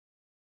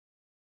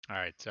All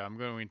right, so I'm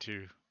going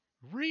to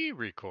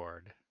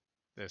re-record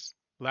this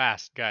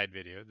last guide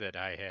video that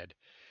I had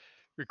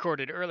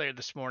recorded earlier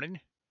this morning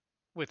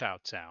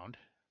without sound.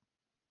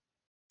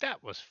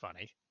 That was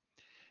funny.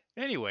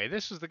 Anyway,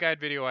 this was the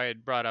guide video I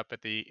had brought up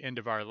at the end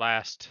of our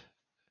last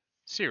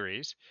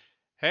series.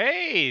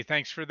 Hey,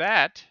 thanks for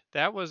that.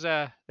 That was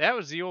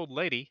the old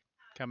lady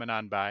coming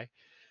on by.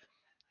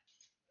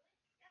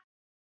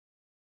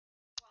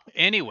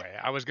 Anyway,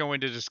 I was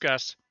going to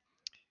discuss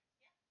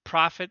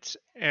profits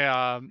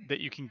that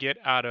you can get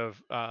out of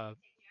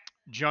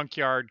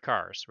junkyard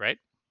cars, right?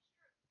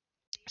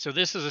 So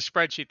this is a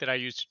spreadsheet that I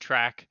use to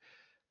track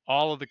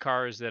all of the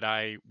cars that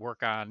I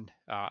work on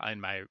in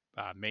my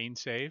main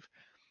save.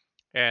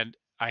 And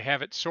I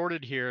have it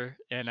sorted here,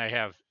 and I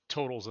have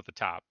totals at the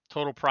top.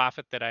 Total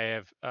profit that I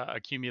have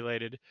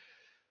accumulated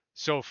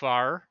so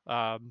far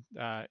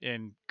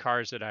in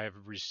cars that I have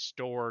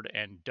restored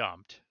and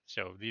dumped.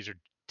 So these are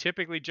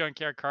typically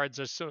junkyard cars.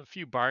 There's a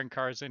few barn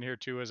cars in here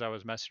too as I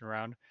was messing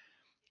around.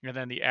 And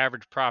then the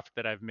average profit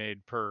that I've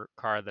made per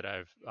car that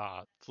I've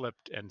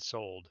flipped and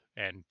sold.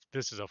 And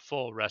this is a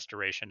full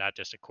restoration, not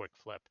just a quick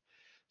flip.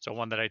 So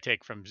one that I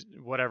take from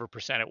whatever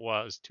percent it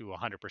was to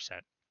 100%.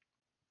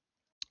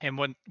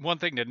 And one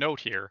thing to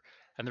note here,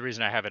 and the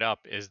reason I have it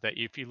up, is that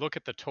if you look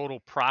at the total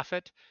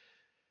profit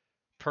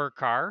per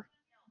car,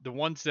 the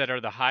ones that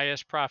are the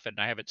highest profit, and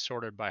I have it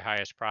sorted by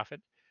highest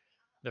profit,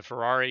 the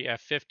Ferrari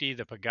F50,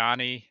 the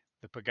Pagani,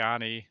 the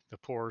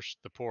Porsche,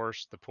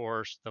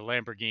 the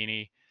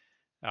Lamborghini,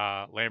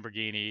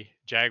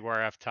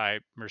 Jaguar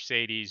F-Type,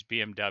 Mercedes,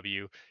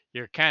 BMW.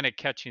 You're kind of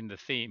catching the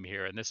theme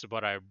here, and this is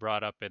what I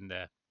brought up in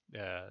the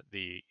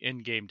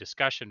in-game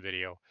discussion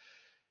video.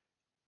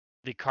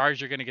 The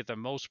cars you're going to get the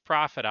most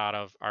profit out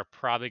of are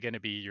probably going to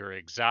be your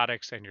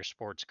exotics and your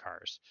sports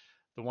cars.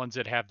 The ones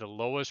that have the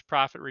lowest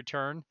profit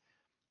return,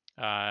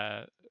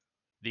 the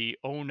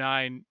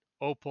 09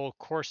 Opel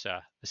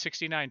Corsa, the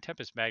 69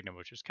 Tempest Magnum,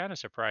 which was kind of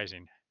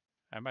surprising.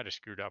 I might have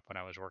screwed up when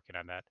I was working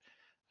on that.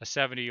 A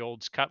 70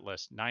 Olds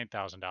Cutlass,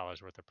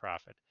 $9,000 worth of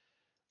profit.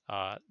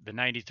 The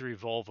 93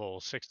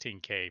 Volvo,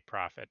 16K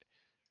profit.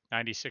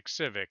 96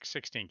 Civic,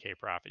 16K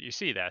profit. You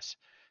see this.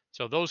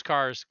 So those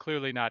cars,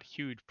 clearly not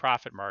huge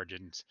profit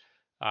margins,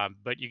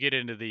 but you get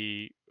into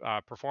the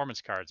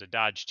performance cars, a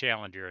Dodge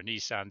Challenger, a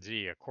Nissan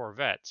Z, a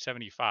Corvette,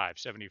 75,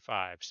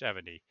 75,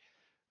 70.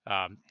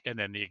 And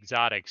then the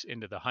exotics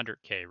into the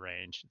 100K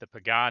range, the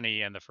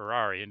Pagani and the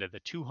Ferrari into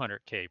the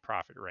 200K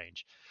profit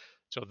range.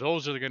 So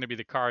those are going to be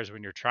the cars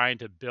when you're trying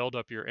to build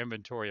up your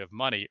inventory of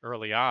money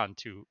early on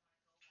to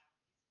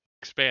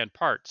expand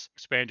parts,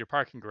 expand your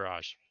parking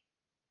garage,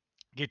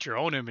 get your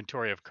own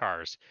inventory of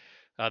cars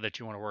that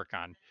you want to work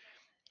on.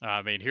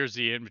 I mean, here's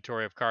the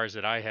inventory of cars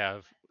that I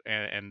have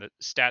and the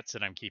stats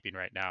that I'm keeping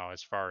right now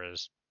as far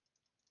as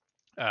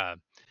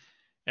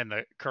and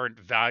the current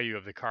value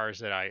of the cars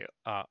that I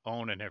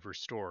own and have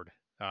restored.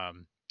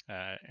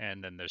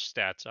 And then there's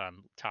stats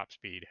on top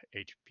speed,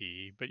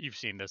 HP, but you've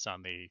seen this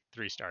on the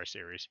 3-star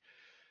series.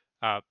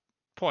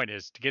 Point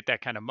is, to get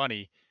that kind of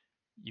money,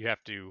 you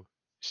have to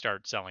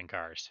start selling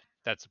cars.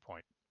 That's the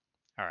point.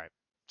 All right.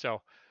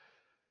 So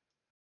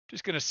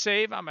just going to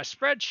save on my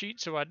spreadsheet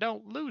so I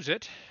don't lose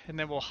it. And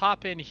then we'll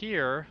hop in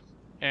here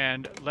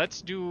and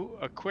let's do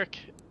a quick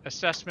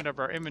assessment of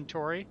our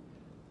inventory.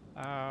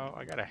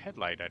 I got a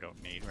headlight I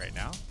don't need right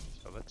now.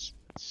 So let's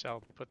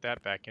put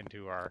that back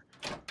into our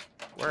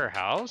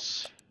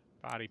warehouse.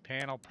 Body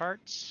panel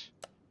parts.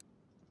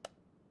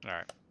 All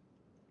right.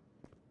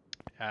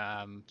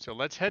 So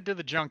let's head to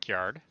the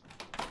junkyard.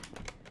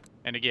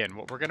 And again,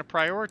 what we're going to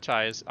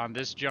prioritize on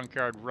this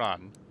junkyard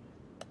run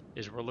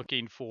is we're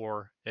looking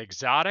for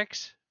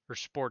exotics or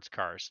sports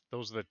cars.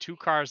 Those are the two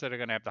cars that are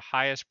going to have the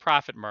highest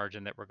profit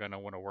margin that we're going to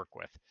want to work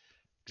with.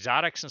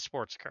 Exotics and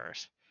sports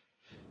cars.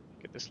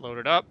 Get this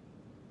loaded up.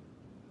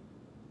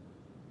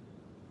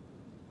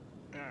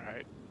 All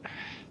right.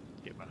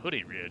 Get my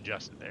hoodie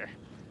readjusted there.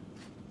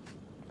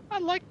 I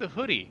like the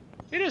hoodie.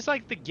 It is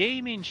like the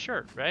gaming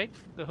shirt, right?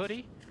 The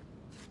hoodie.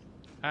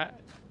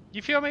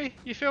 You feel me?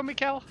 You feel me,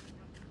 Kel?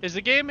 Is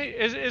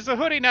the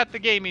hoodie not the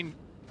gaming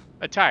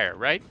attire,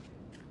 right?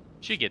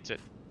 She gets it.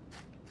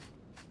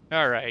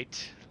 All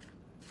right.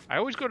 I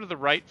always go to the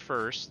right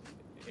first,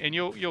 and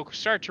you'll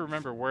start to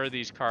remember where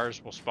these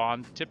cars will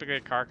spawn. Typically,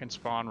 a car can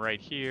spawn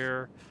right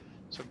here.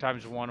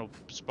 Sometimes one will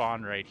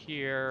spawn right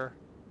here.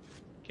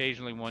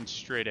 Occasionally, one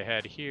straight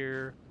ahead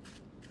here.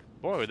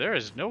 Boy, there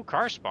is no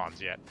car spawns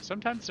yet.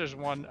 Sometimes there's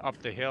one up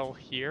the hill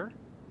here.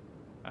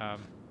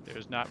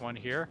 There's not one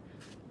here.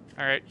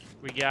 All right,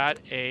 we got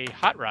a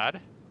hot rod,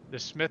 the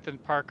Smith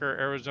 & Parker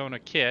Arizona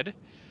Kid.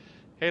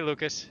 Hey,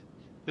 Lucas.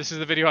 This is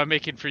the video I'm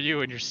making for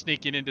you, and you're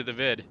sneaking into the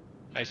vid.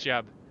 Nice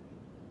job.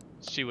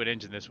 Let's see what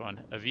engine this one.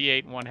 A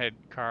V8 one-head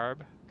carb.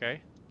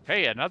 Okay.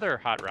 Hey, another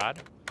hot rod.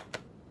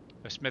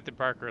 A Smith &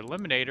 Parker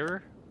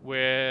Eliminator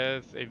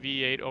with a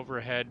V8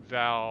 overhead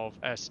valve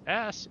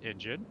SS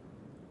engine.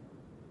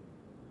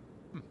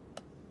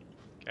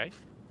 Okay.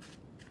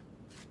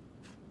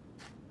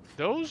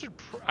 Those are,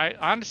 I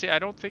honestly, I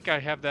don't think I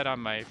have that on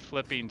my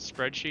flipping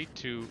spreadsheet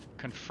to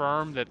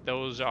confirm that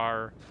those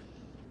are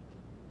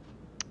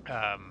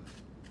um,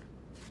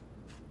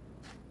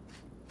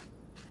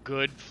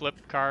 good flip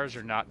cars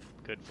or not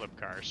good flip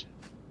cars.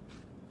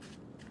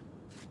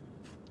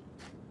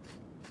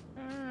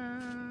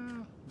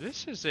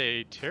 This is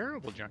a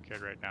terrible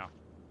junkyard right now.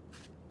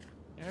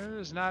 It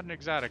is not an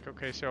exotic.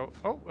 Okay, so,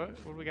 oh,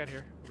 what do we got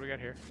here? What do we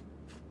got here?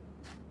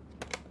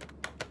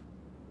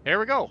 There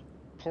we go.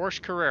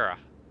 Porsche Carrera.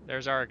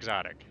 There's our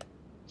exotic.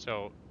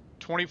 So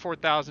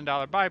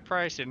 $24,000 buy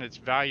price, and it's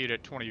valued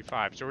at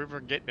 25. So we're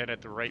getting it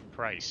at the right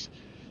price.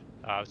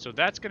 So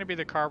that's going to be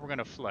the car we're going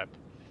to flip.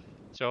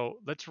 So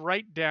let's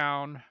write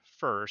down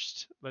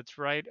first. Let's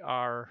write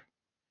our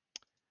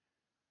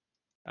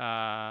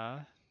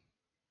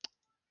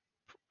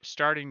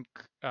starting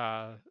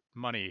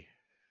money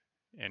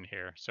in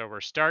here. So we're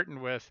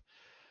starting with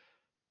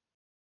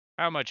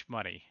how much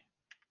money?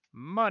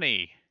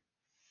 Money.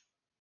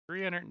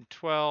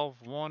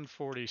 312,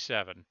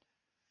 147.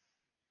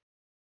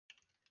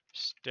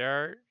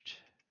 Start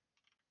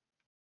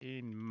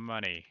in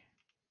money.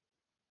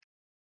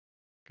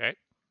 Okay.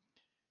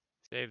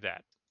 Save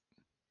that.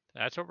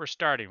 That's what we're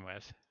starting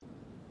with.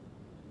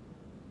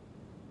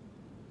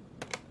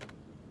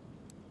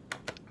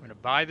 I'm going to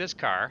buy this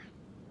car.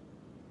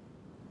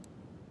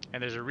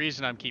 And there's a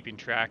reason I'm keeping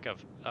track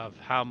of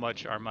how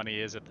much our money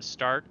is at the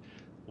start.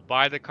 We'll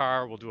buy the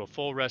car, we'll do a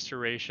full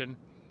restoration,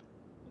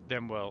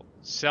 then we'll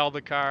sell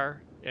the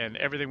car, and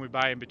everything we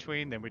buy in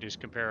between, then we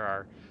just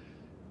compare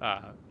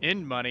our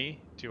end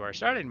money to our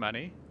starting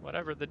money.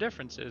 Whatever the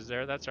difference is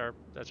there, that's our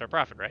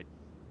profit, right?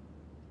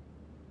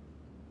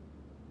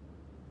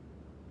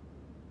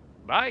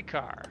 Buy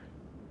car.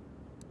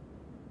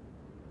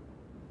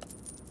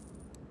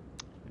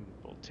 And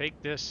we'll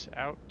take this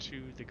out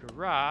to the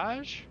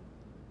garage.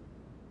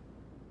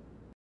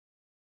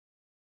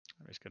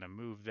 I'm just going to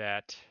move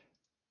that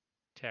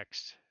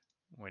text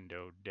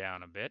window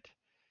down a bit.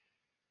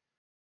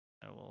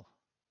 I will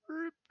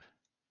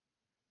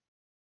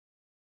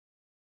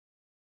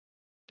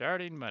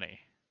starting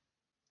money.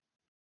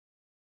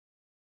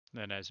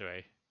 Then as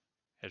we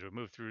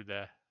move through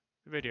the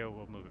video,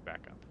 we'll move it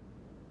back up.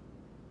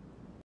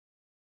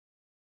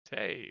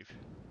 Save.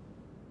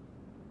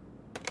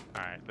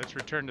 All right, let's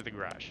return to the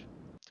garage.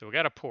 So we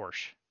got a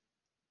Porsche.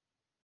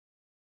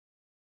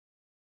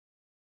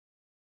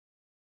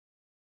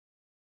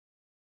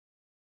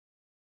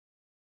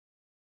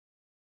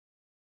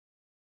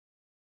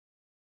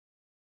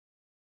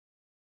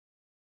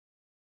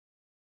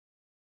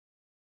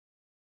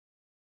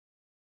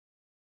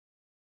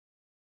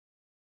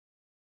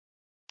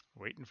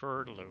 Waiting for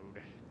her to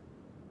load.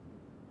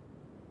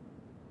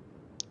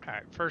 All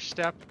right, first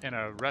step in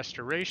a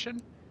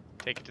restoration,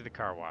 take it to the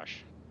car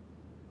wash.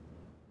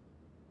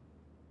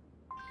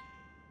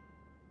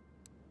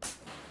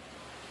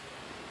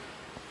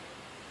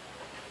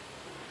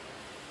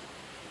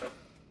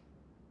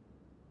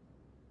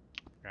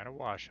 Got a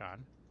wash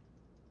on.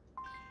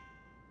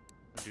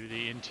 We'll do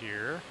the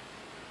interior.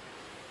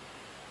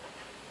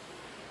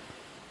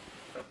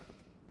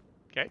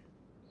 Okay.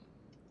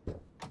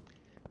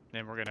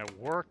 Then we're going to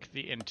work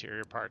the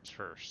interior parts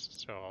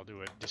first. So I'll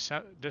do a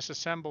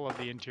disassemble of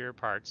the interior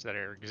parts that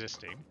are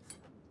existing.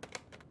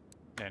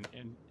 Then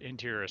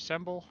interior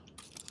assemble,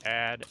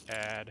 add,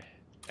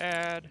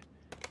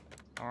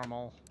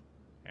 normal,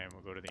 and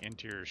we'll go to the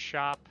interior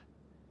shop.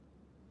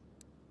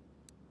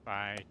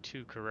 Buy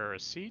 2 Carrera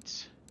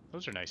seats.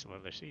 Those are nice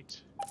leather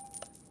seats.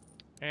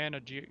 And a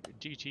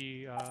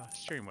GT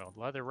steering wheel,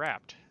 leather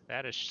wrapped.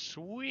 That is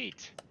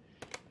sweet.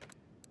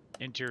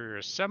 Interior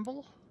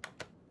assemble.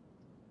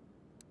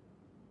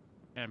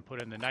 And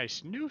put in the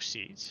nice new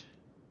seats.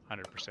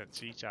 100%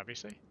 seats,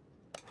 obviously.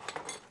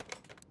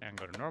 And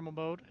go to normal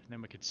mode, and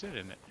then we can sit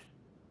in it.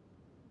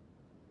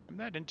 And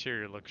that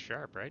interior looks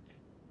sharp, right?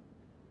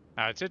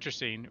 It's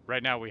interesting.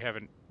 Right now we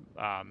haven't...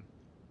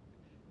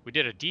 we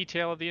did a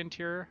detail of the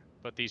interior,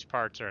 but these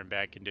parts are in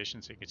bad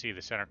condition. So you can see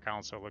the center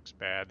console looks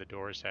bad. The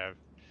doors they're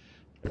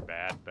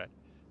bad, but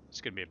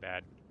it's gonna be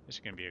this is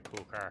gonna be a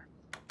cool car.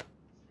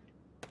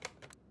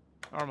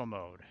 Normal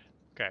mode.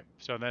 Okay,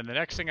 so then the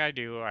next thing I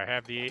do, I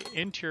have the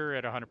interior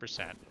at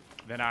 100%.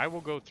 Then I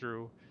will go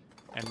through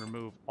and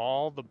remove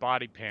all the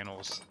body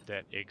panels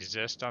that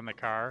exist on the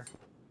car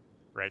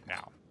right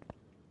now.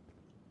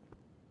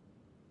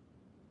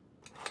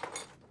 I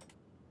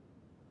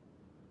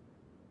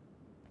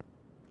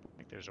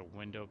think there's a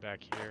window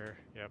back here.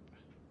 Yep.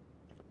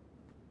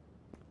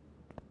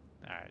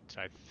 Alright,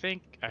 so I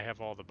think I have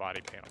all the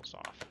body panels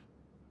off.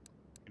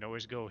 You can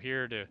always go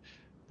here to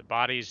the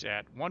body's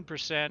at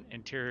 1%,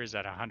 interior's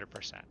at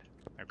 100%.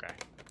 Okay.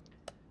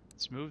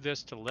 Let's move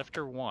this to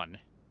lifter 1.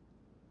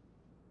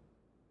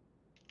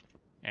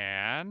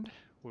 And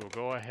we'll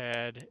go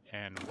ahead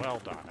and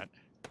weld on it.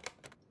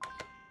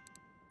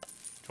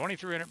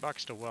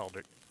 $2,300 to weld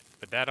it,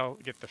 but that'll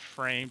get the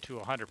frame to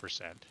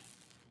 100%.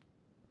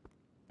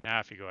 Now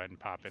if you go ahead and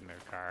pop in their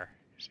car,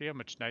 see how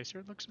much nicer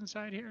it looks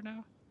inside here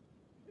now?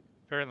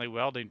 Apparently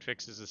welding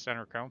fixes the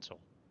center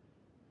console.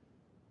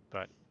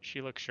 but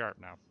she looks sharp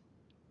now.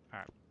 All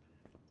right.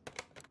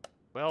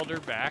 Weld her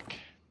back.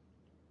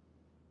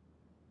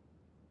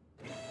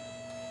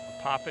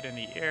 I'll pop it in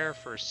the air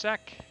for a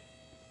sec.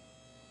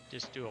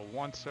 Just do a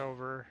once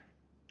over.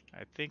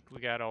 I think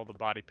we got all the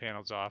body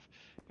panels off.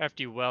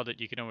 After you weld it,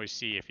 you can always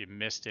see if you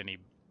missed any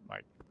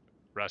like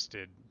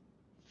rusted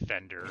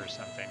fender or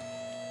something.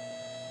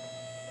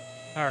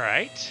 All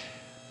right.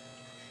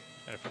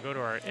 And if we go to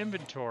our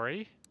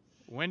inventory,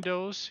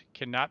 windows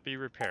cannot be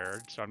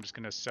repaired, so I'm just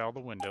going to sell the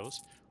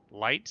windows.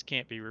 Lights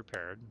can't be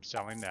repaired. I'm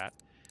selling that.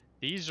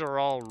 These are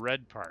all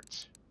red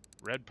parts.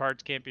 Red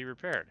parts can't be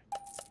repaired.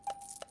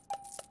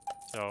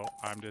 So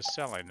I'm just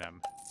selling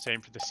them.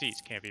 Same for the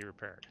seats, can't be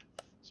repaired.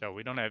 So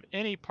we don't have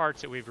any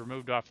parts that we've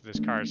removed off of this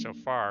car so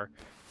far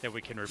that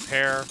we can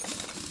repair to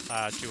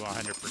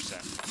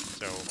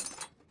 100%. So,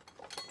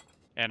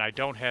 and I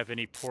don't have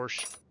any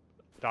Porsche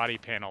body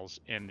panels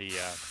in the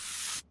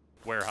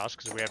warehouse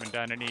because we haven't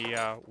done any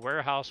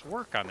warehouse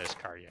work on this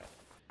car yet.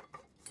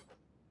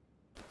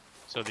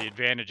 So the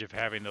advantage of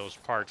having those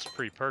parts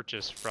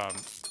pre-purchased from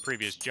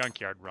previous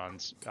junkyard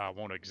runs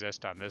won't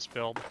exist on this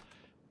build.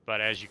 But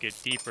as you get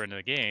deeper into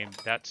the game,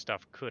 that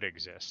stuff could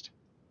exist.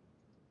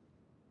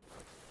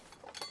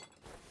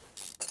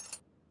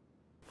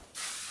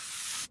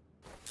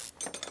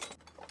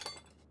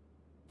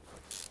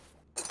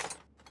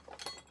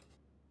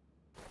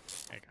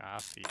 Take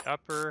off the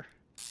upper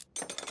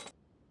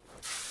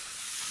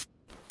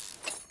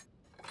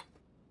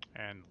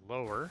and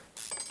lower.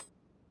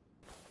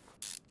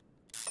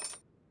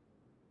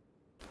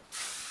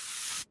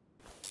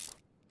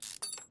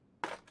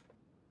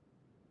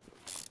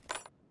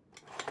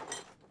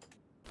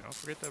 Don't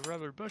forget the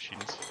rubber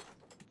bushings.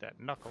 That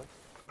knuckle.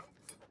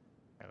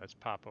 Okay, let's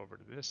pop over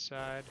to this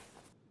side.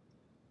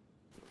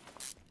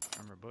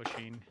 Rubber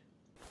bushing.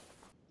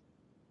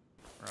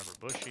 Rubber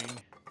bushing.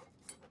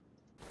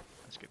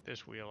 Let's get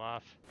this wheel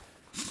off.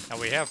 Now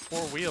we have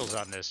 4 wheels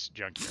on this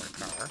junkyard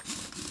car,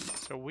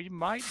 so we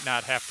might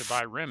not have to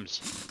buy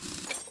rims.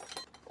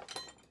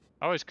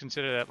 I always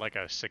consider that like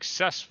a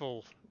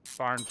successful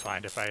barn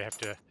find if I have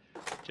to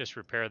just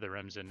repair the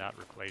rims and not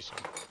replace them.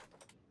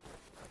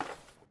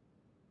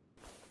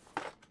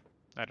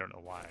 I don't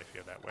know why I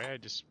feel that way.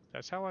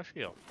 That's how I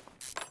feel.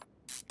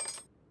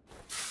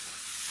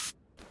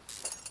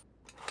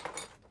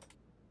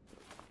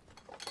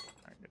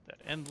 Alright, get that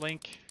end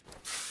link.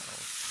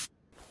 So,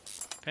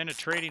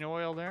 penetrating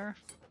oil there.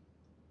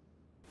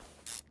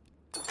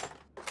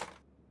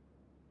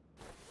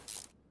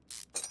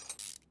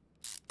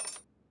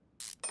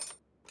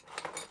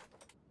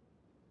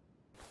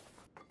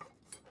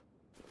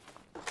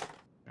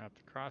 Got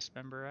the cross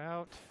member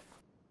out.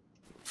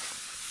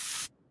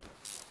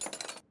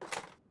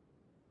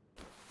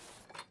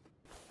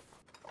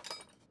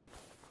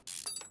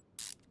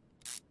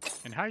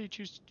 And how you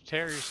choose to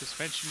tear your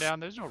suspension down,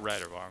 there's no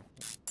right or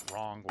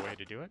wrong way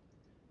to do it.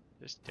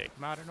 Just take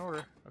them out in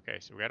order. Okay,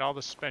 so we got all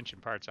the suspension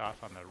parts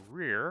off on the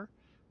rear,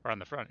 or on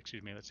the front,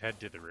 excuse me. Let's head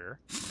to the rear.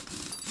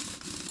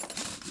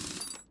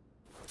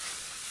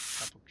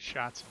 Couple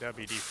shots of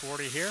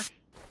WD-40 here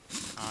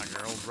on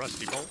your old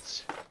rusty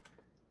bolts.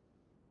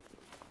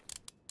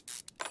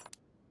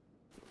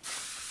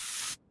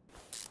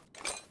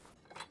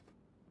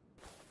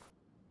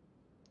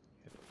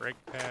 Get the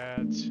brake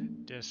pads,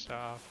 discs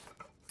off.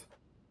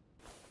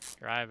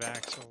 Drive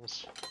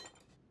axles.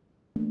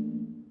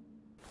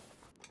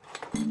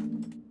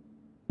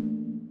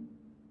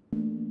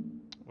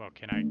 Well,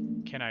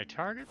 can I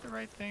target the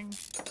right thing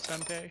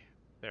someday?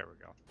 There we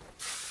go.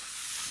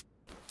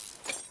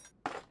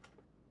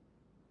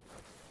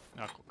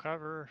 Knuckle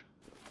cover,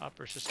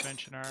 upper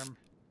suspension arm,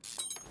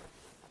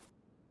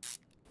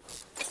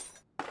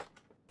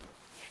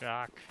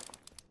 shock.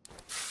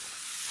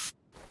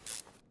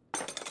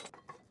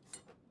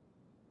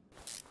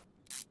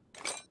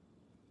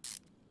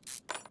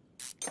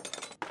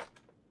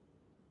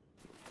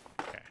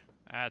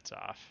 That's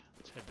off.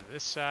 Let's head to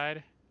this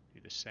side,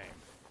 do the same.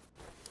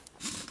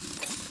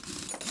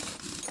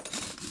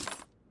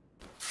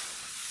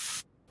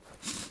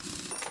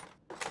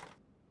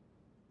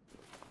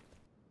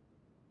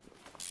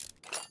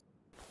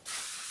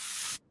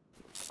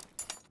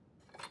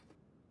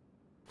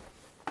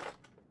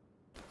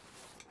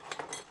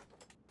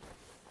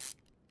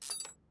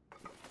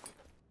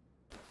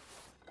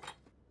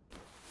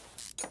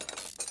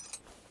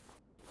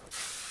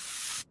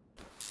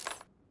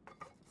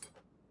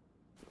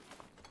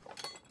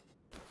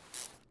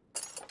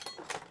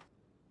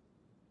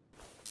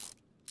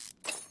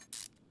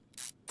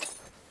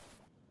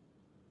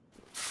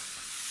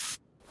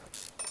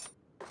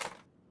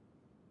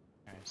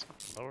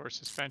 Lower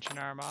suspension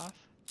arm off.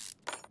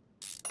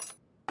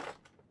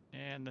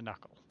 And the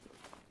knuckle.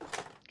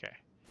 Okay.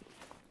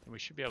 And we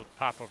should be able to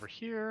pop over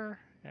here.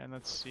 And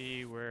let's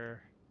see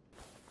where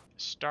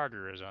the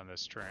starter is on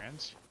this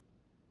trans.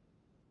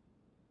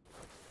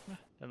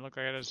 Doesn't look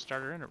like it has a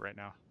starter in it right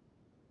now.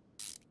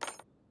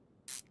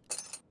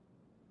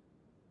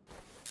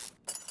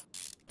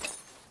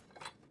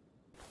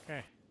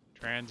 Okay.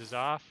 Trans is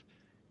off.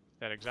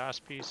 That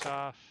exhaust piece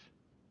off.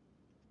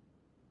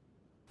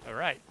 All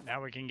right,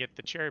 now we can get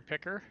the cherry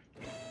picker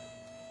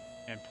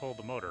and pull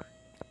the motor.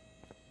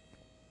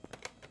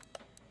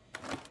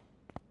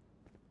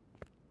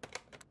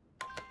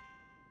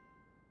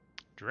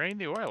 Drain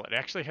the oil. It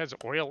actually has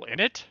oil in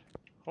it?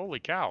 Holy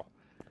cow.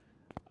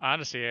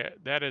 Honestly,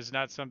 that is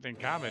not something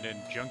common in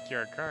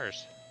junkyard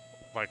cars.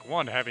 Like,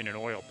 one, having an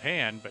oil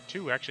pan, but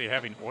two, actually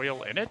having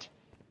oil in it?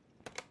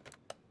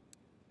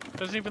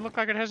 Doesn't even look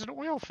like it has an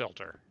oil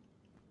filter.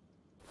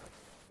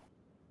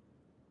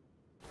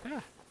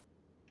 Yeah.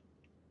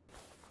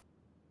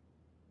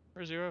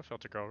 Where's the oil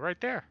filter go? Right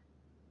there.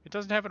 It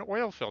doesn't have an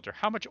oil filter.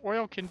 How much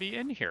oil can be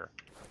in here?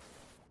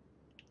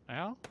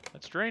 Well,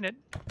 let's drain it.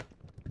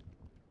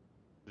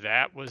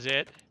 That was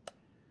it.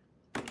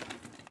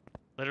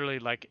 Literally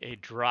like a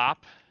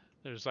drop.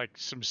 There's like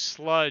some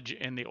sludge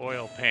in the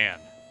oil pan.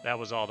 That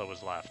was all that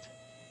was left.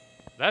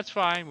 That's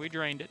fine. We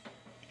drained it.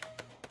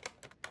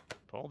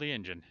 Pull the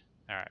engine.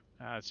 All right.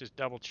 Let's just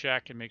double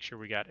check and make sure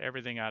we got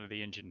everything out of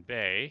the engine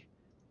bay.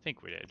 I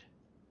think we did.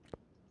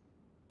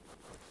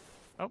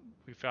 Oh,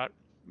 we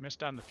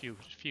missed on the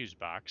fuse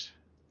box.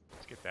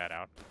 Let's get that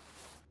out.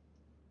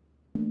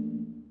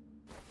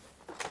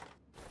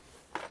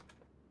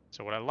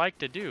 So what I like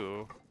to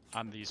do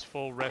on these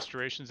full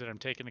restorations that I'm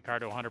taking the car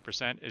to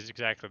 100% is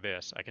exactly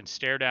this. I can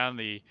stare down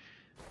the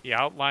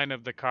outline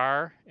of the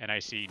car and I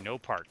see no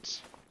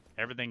parts.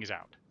 Everything is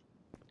out.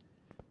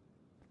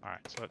 All right,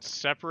 so let's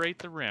separate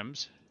the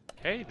rims.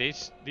 Hey,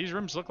 these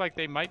rims look like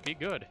they might be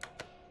good.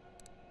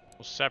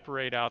 We'll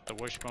separate out the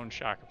wishbone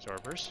shock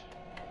absorbers.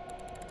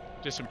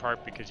 Just in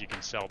part because you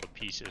can sell the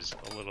pieces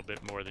a little bit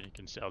more than you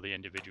can sell the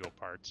individual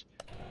parts.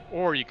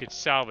 Or you could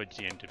salvage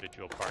the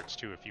individual parts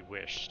too if you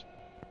wished.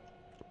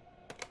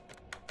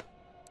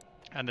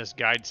 On this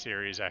guide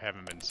series, I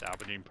haven't been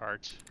salvaging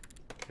parts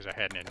because I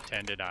hadn't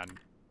intended on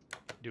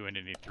doing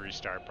any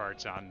 3-star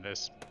parts on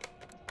this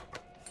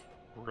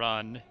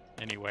run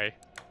anyway.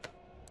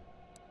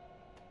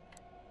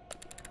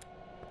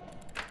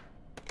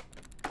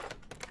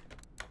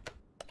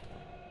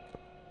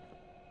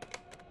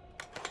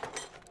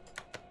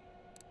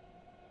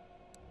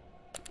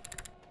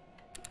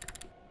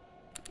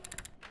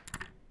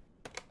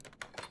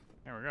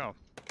 There we go.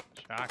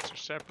 Shocks are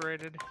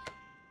separated.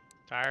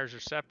 Tires are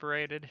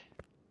separated.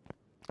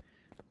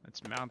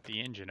 Let's mount the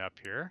engine up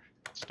here.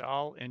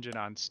 Install engine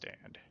on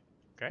stand.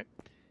 Okay.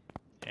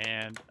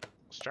 And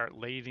start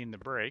lathing the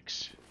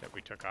brakes that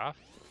we took off.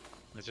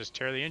 Let's just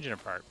tear the engine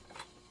apart.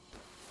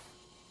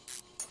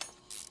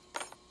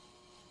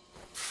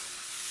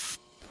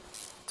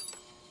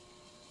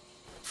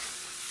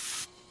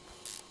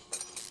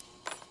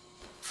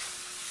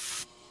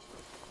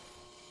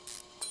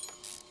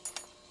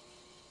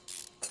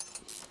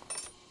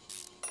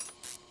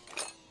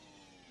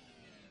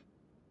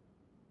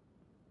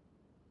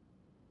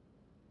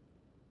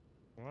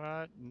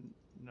 What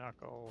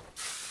knuckle?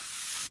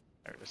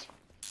 There it is.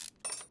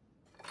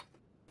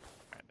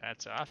 Alright,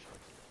 that's off.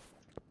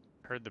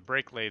 Heard the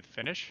brake lathe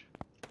finish.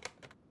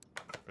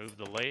 Move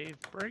the lathe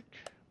brake.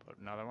 Put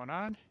another one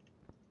on.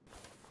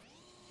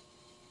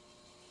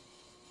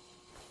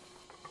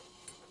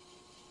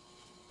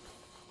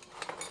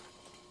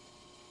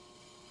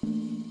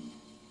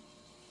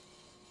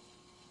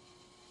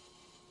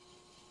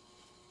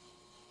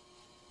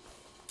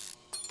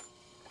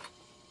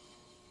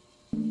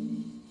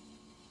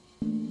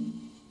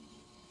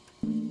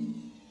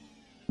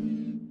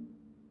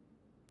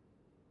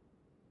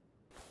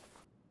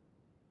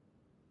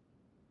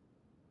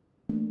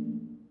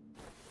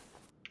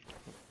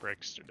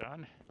 Brakes are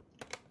done.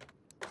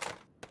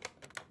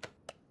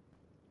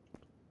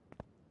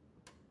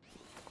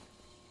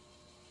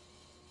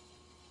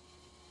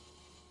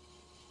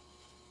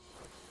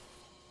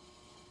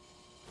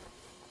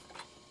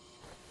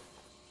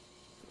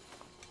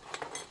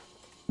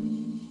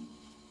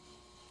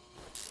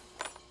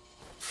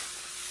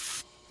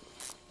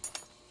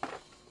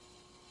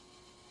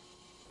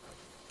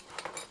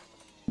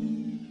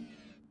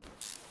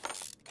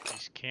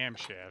 These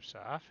camshafts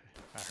off.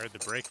 I heard the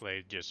brake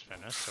lathe just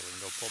finished, so we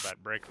can go pull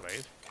that brake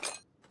lathe.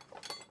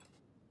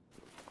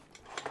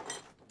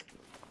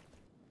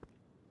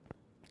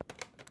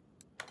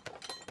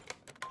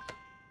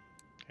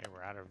 Okay,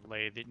 we're out of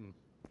lathing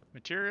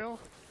material.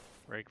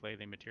 Brake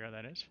lathing material,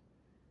 that is.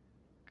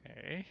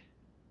 Okay.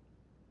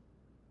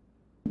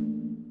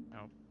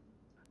 Nope.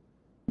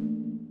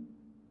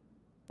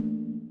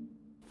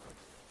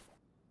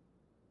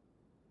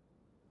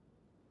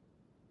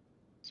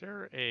 Is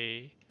there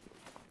I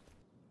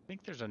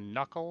think there's a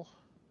knuckle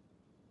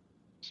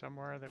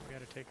somewhere that we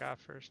got to take off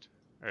first.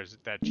 Or is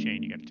it that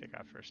chain you got to take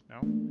off first? No?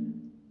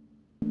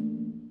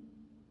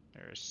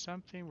 There is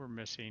something we're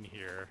missing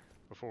here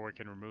before we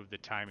can remove the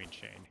timing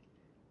chain.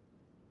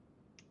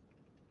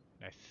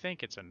 I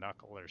think it's a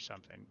knuckle or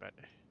something, but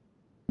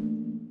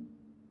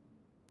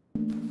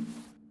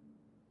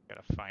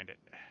gotta find it.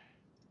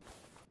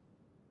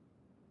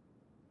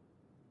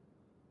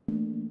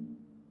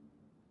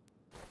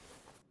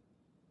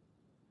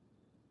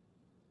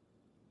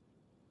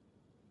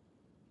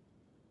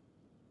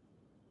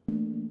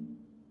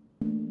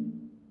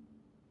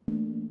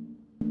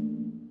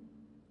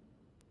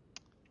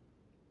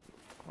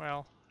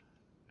 Well,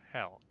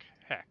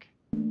 heck.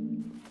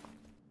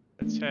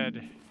 Let's head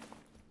to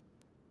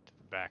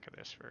the back of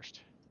this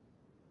first.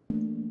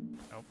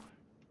 Nope.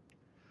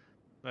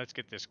 Let's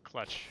get this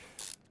clutch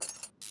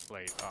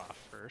plate off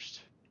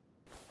first.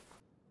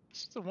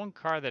 This is the one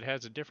car that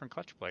has a different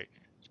clutch plate.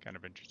 It's kind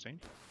of interesting.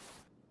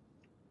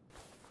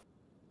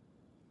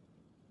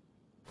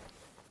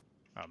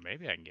 Oh,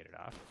 maybe I can get it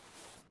off.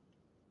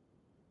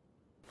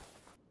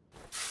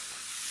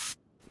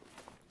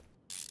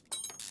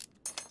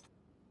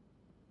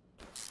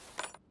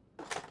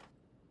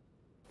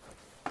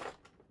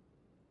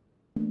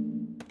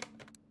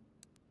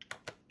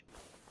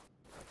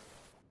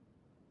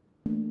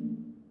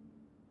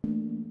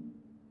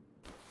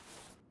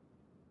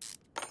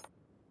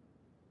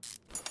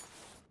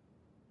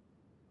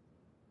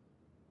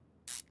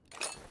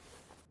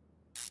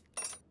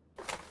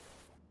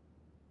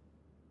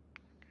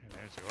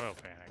 The oil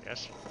pan, I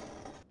guess.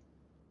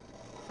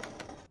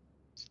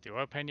 Is it the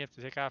oil pan you have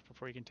to take off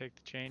before you can take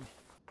the chain?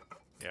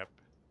 Yep.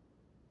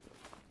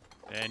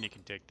 Then you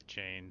can take the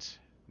chains.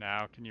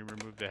 Now, can you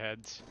remove the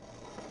heads?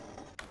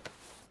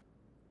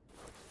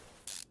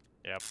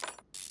 Yep.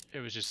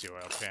 It was just the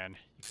oil pan.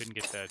 You couldn't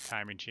get the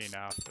timing chain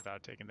off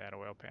without taking that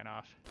oil pan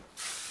off.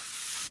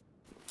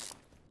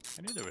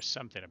 I knew there was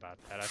something about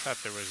that. I thought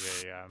there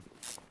was a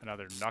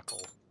another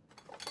knuckle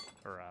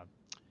or a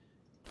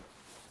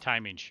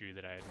timing shoe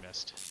that I had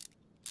missed.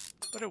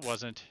 But it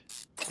wasn't.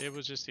 It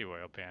was just the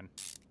oil pan.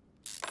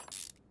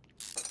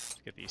 Let's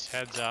get these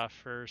heads off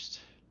first.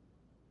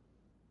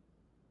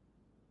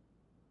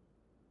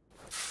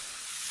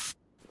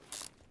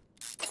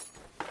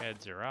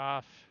 Heads are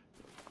off.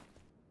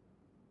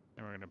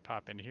 Then we're going to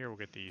pop in here. We'll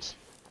get these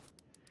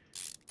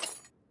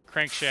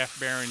crankshaft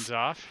bearings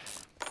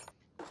off.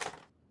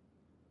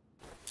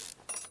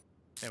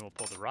 Then we'll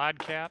pull the rod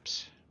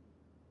caps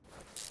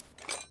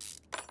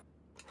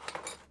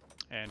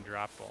and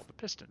drop all the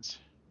pistons.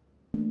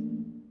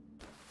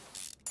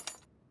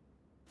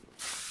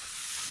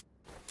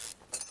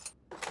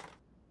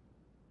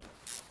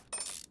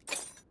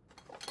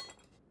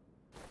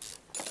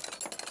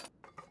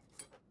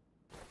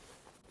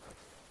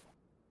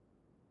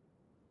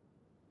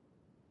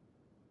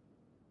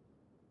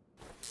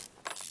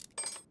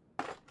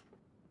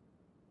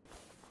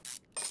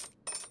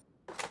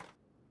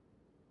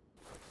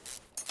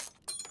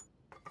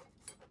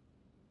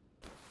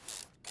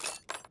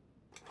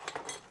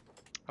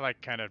 I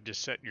like kind of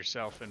just setting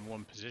yourself in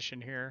one position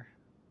here.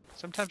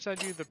 Sometimes I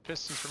do the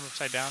pistons from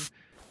upside down.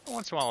 But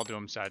once in a while I'll do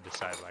them side to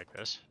side like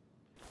this.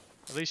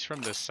 At least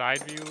from the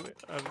side view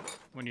of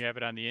when you have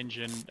it on the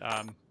engine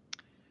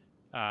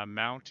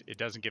mount, it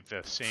doesn't give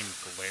the same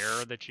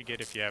glare that you get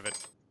if you have it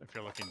if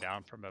you're looking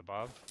down from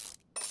above.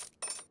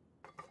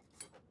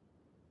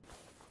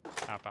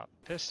 Pop out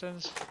the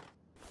pistons.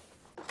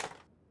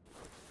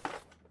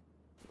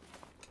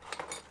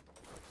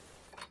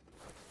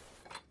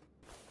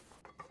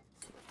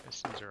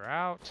 Pistons are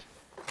out,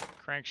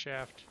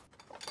 crankshaft,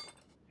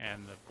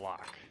 and the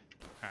block.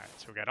 Alright,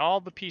 so we got all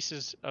the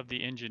pieces of the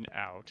engine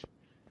out.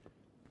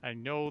 I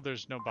know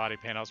there's no body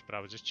panels, but I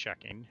was just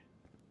checking.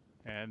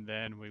 And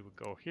then we would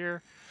go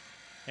here,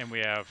 and we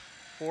have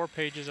 4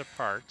 pages of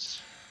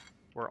parts.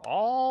 Were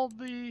all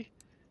the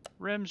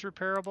rims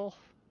repairable?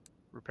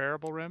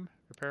 Repairable rim,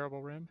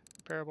 repairable rim,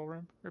 repairable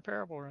rim,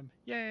 repairable rim.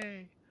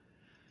 Yay!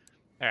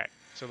 Alright,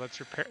 so let's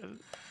repair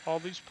all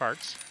these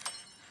parts.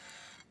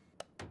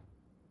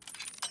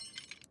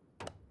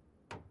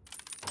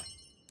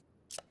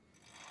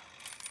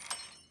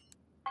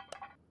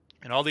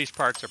 And all these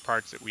parts are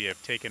parts that we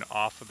have taken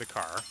off of the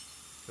car.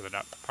 So they're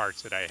not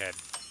parts that I had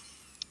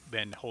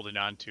been holding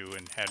on to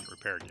and hadn't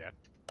repaired yet.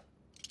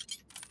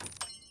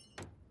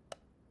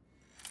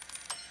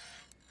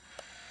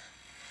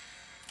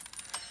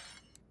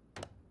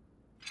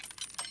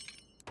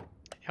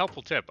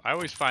 Helpful tip, I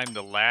always find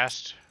the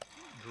last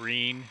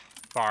green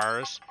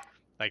bars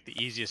like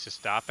the easiest to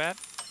stop at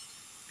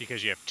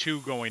because you have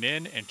 2 going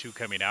in and 2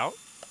 coming out.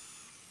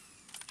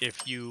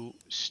 If you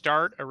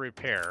start a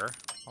repair,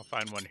 I'll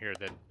find one here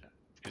that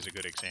is a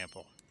good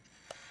example.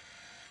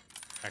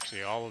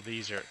 Actually, all of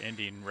these are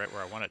ending right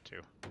where I want it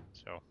to.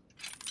 So,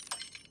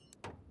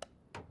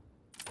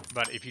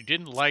 but if you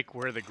didn't like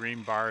where the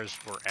green bars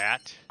were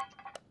at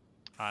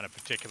on a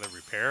particular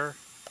repair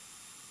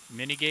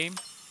mini game,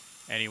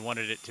 and you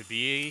wanted it to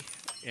be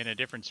in a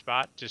different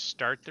spot, just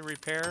start the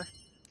repair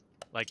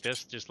like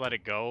this. Just let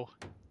it go,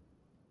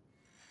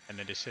 and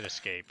then just hit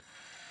escape,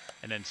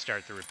 and then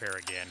start the repair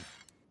again.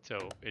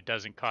 So it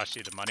doesn't cost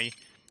you the money.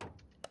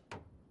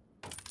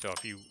 So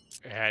if you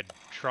had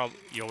trouble,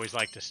 you always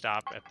like to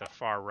stop at the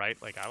far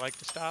right, like I like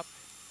to stop.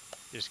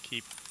 Just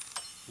keep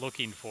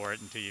looking for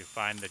it until you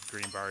find the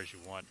green bars you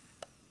want.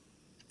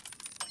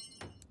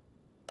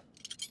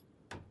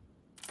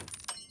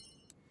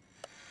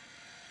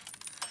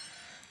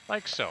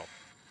 Like so.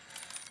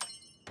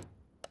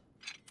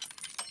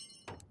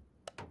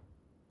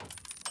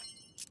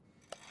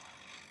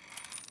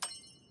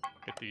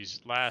 Get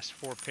these last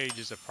 4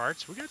 pages of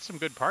parts. We got some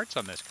good parts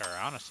on this car,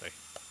 honestly.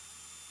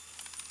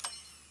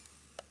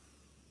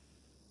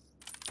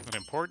 And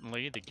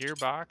importantly, the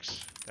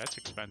gearbox, that's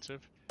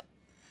expensive.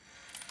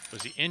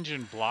 Was the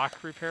engine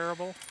block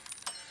repairable?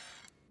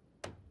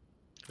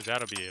 Because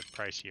that'll be a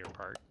pricier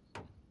part.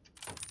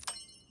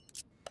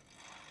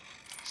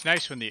 It's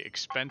nice when the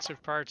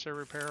expensive parts are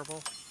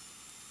repairable.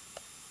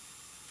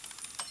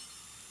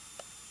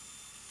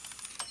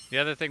 The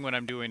other thing when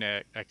I'm doing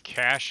a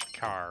cash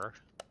car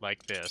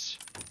like this,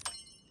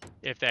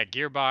 if that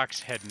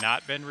gearbox had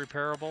not been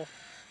repairable,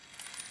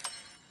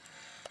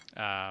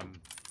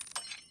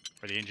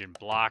 or the engine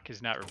block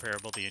is not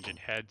repairable, the engine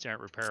heads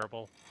aren't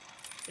repairable,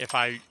 if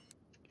I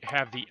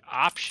have the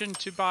option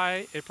to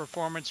buy a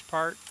performance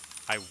part,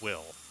 I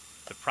will.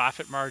 The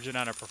profit margin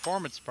on a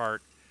performance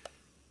part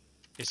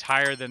is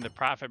higher than the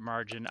profit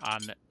margin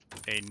on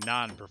a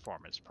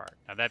non-performance part.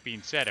 Now that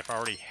being said, if I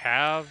already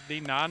have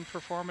the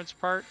non-performance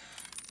part,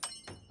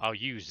 I'll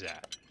use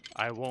that.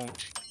 I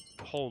won't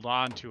hold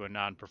on to a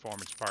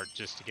non-performance part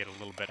just to get a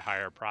little bit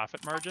higher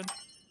profit margin.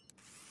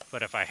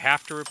 But if I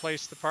have to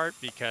replace the part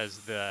because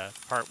the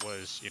part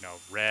was, you know,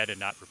 red and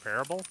not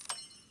repairable,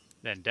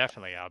 then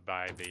definitely I'll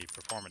buy the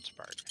performance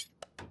part.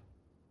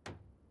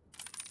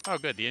 Oh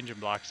good, the engine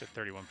block's at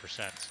 31%,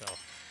 so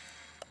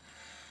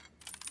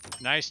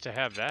nice to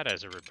have that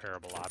as a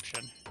repairable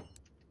option.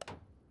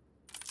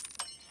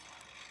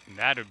 And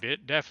that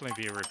would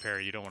definitely be a repair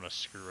you don't want to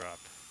screw up.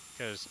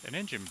 Because an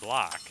engine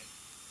block,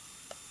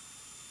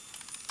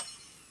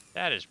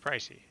 that is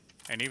pricey.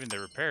 And even the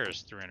repair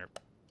is $300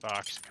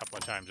 a couple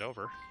of times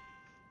over.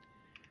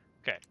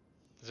 Okay,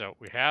 so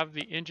we have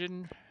the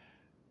engine,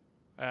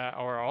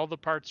 or all the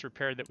parts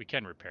repaired that we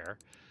can repair.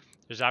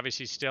 There's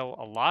obviously still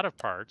a lot of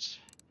parts,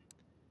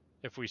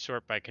 if we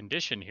sort by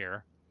condition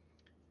here,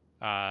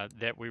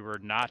 that we were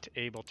not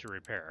able to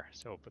repair.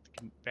 So we'll put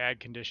the bad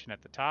condition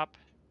at the top.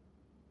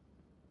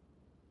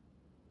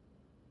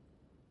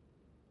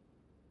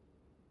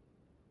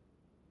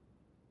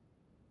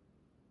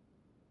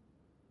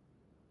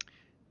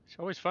 It's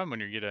always fun when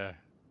you get a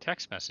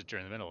text message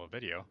during the middle of a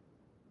video.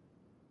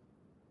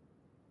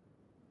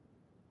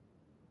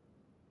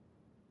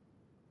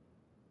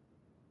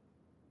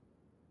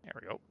 There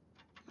we go.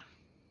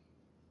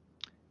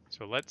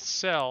 So let's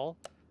sell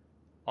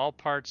all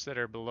parts that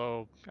are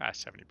below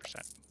 70%.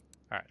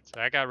 All right,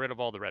 so I got rid of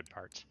all the red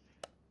parts.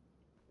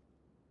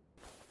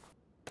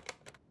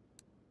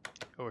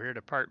 Over here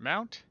to part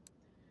mount,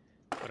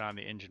 put on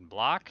the engine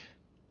block.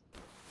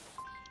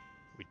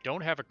 We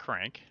don't have a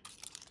crank,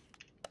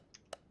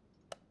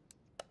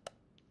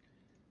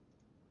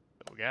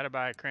 but we got to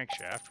buy a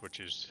crankshaft, which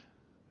is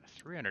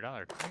a $300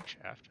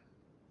 crankshaft.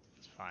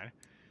 That's fine.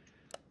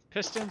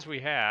 Pistons we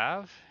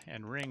have,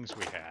 and rings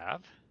we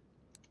have.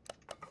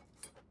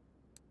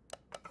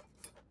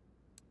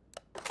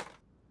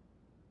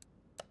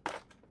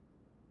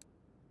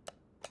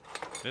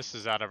 This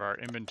is out of our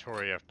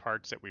inventory of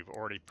parts that we've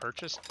already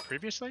purchased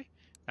previously.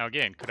 Now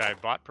again, could I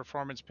have bought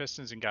performance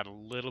pistons and got a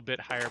little bit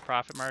higher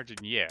profit margin?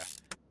 Yeah,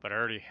 but I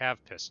already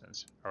have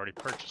pistons, I already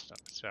purchased them.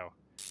 So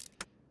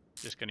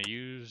just going to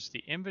use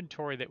the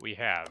inventory that we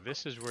have.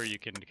 This is where you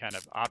can kind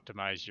of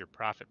optimize your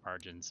profit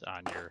margins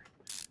on your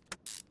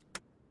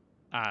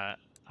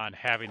on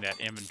having that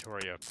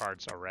inventory of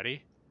parts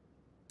already,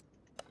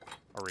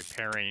 or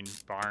repairing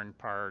barn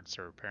parts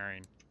or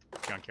repairing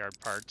junkyard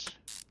parts.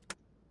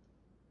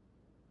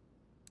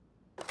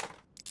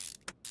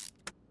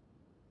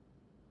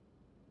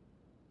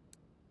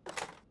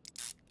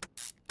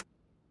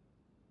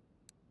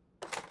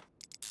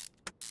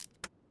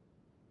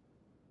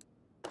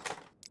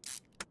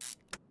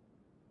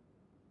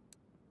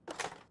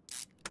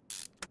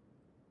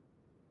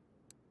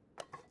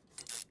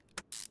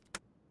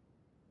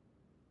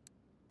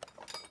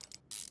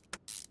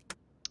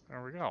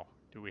 There we go.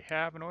 Do we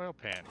have an oil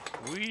pan?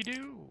 We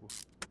do.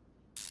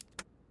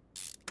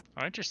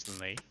 Oh,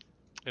 interestingly,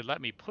 it let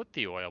me put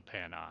the oil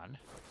pan on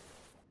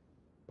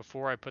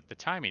before I put the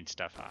timing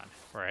stuff on,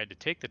 where I had to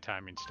take the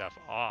timing stuff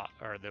off,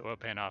 or the oil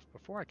pan off,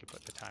 before I could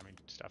put the timing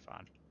stuff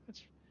on.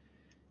 That's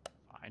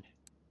fine.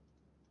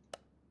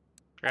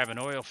 Grab an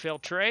oil fill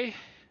tray.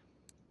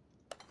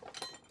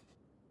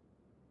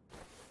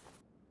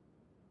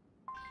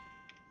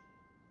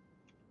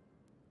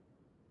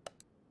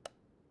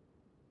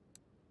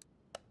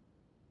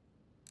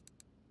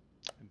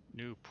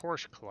 New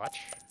Porsche clutch.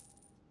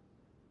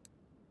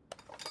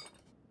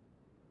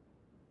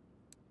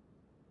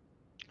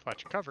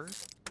 Clutch cover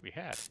we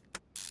had.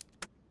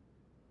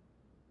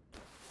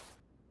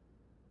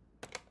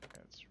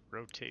 Let's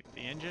rotate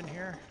the engine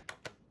here.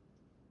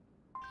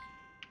 I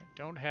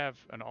don't have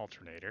an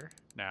alternator.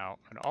 Now,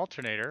 an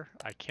alternator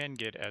I can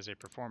get as a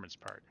performance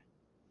part.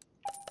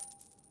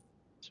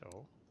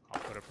 So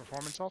I'll put a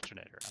performance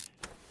alternator on.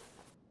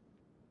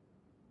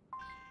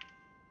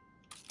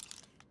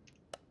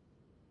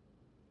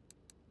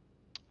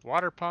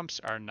 Water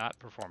pumps are not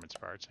performance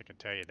parts, I can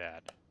tell you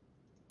that.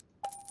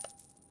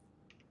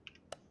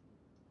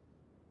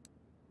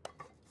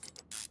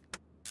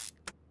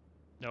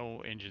 No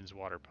engine's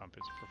water pump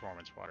is a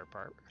performance water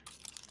part.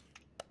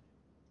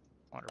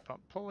 Water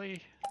pump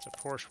pulley, it's a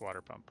Porsche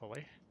water pump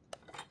pulley.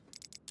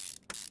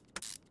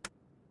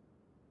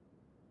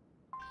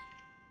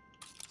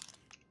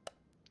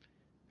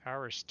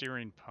 Power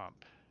steering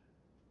pump.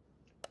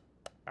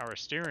 Power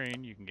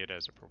steering you can get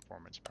as a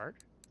performance part.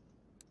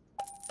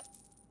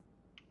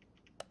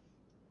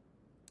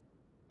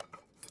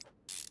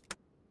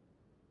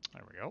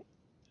 There we go.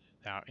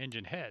 Now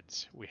engine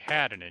heads. We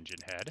had an engine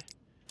head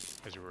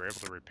because we were able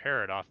to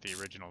repair it off the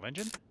original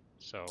engine.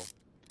 So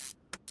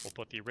we'll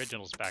put the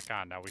originals back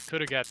on. Now we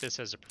could have got this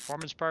as a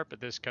performance part, but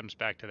this comes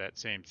back to that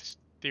same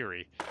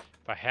theory.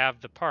 If I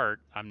have the part,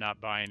 I'm not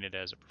buying it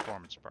as a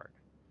performance part.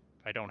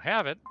 If I don't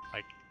have it,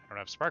 like I don't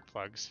have spark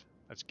plugs,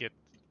 let's get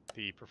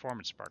the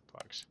performance spark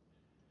plugs.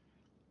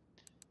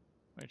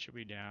 What should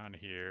be down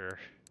here?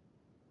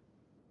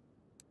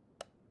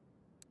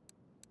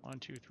 1,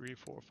 2, 3,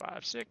 4,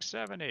 5, 6,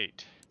 7,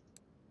 8.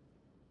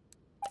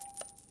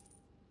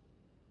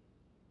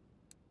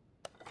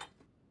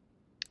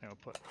 And we'll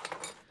put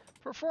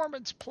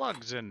performance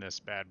plugs in this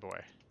bad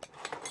boy.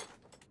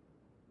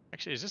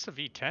 Actually, is this a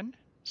V10?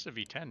 This is a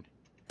V10.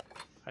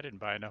 I didn't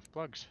buy enough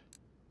plugs.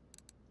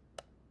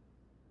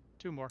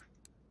 2 more.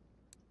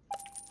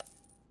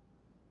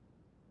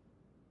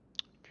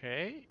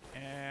 Okay,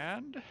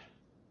 and I'm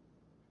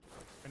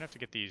gonna have to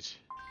get these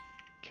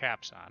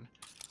caps on.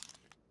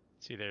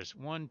 See, there's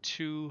 1,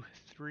 2,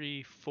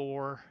 3,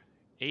 4,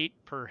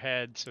 8 per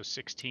head, so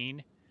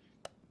 16.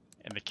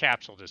 And the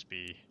caps will just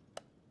be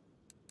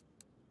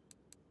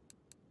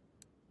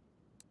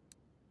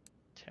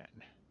 10,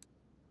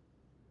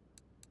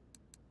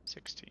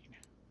 16.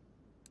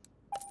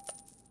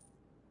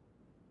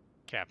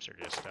 Caps are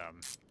just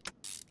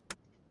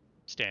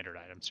standard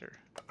items here.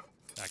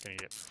 Not going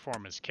to get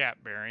performance cap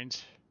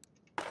bearings.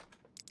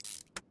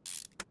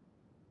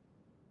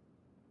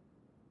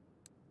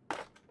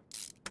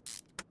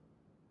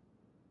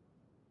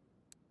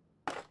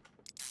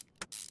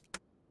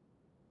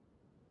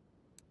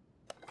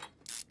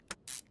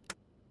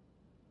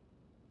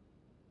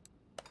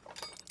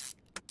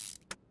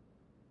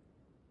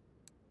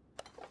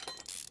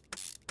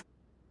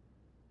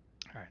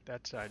 All right,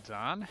 that side's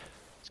on.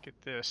 Let's get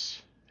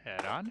this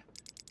head on.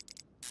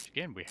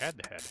 Again, we had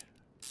the head.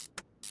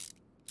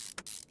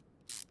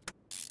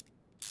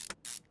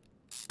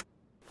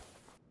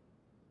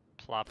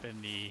 Plop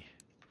in the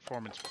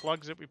performance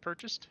plugs that we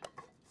purchased.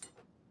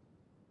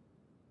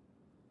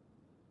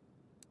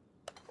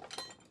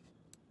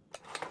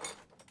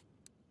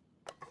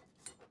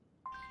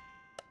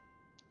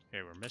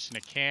 Okay, we're missing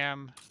a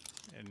cam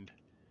and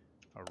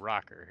a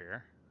rocker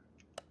here.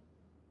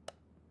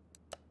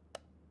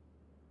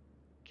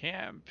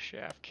 Cam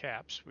shaft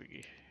caps,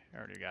 we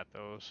already got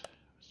those.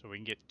 So we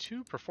can get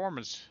 2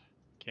 performance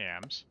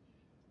cams.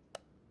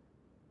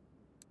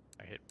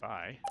 I hit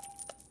buy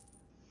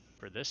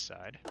for this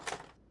side.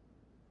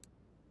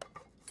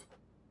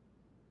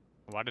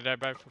 Why did I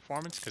buy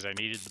performance? Because I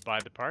needed to buy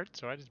the part,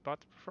 so I just bought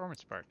the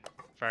performance part.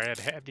 If I had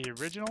had the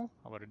original,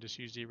 I would have just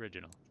used the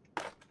original.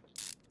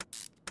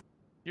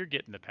 You're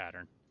getting the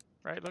pattern,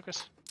 right,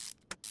 Lucas?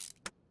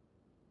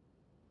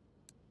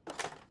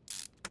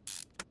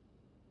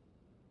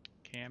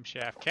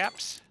 Camshaft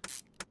caps.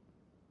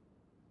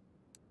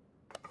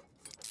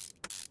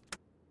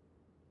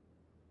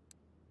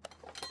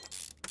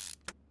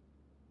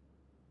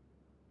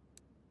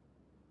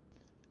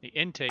 The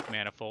intake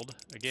manifold,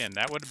 again,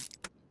 that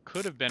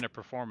could have been a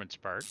performance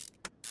part,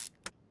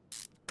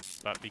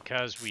 but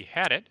because we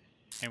had it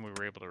and we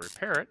were able to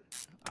repair it,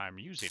 I'm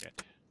using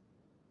it.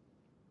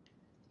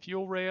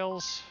 Fuel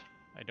rails,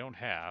 I don't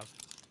have,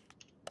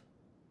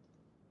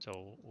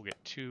 so we'll get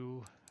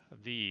 2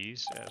 of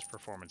these as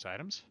performance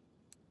items.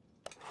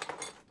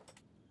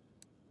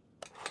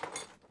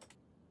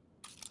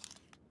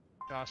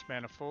 Exhaust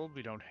manifold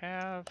we don't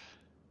have.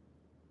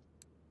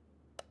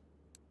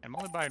 I'm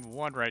only buying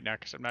 1 right now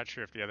because I'm not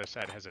sure if the other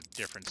side has a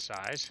different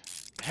size.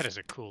 That is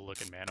a cool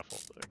looking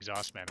manifold,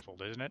 exhaust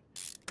manifold, isn't it?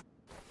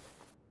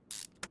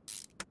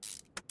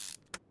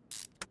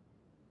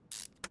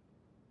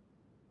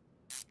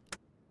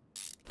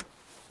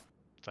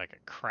 It's like a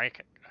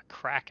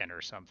Kraken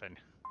or something.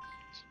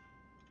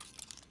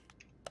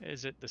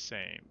 Is it the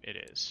same? It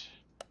is.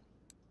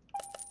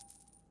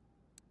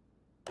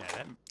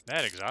 Yeah,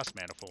 that exhaust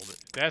manifold,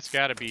 that's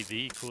got to be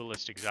the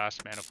coolest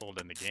exhaust manifold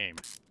in the game.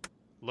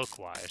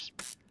 Look-wise.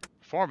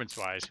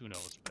 Performance-wise, who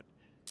knows, but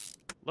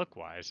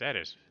look-wise, that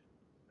is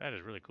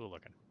really cool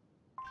looking.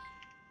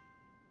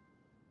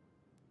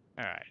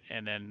 Alright,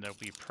 and then there'll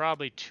be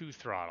probably 2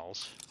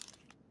 throttles.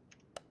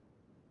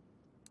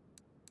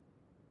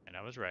 And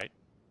I was right.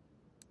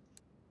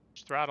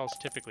 Throttles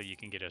typically you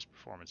can get as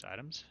performance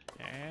items.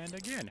 And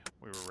again,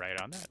 we were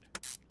right on that.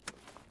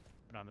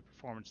 Put on the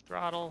performance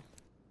throttle.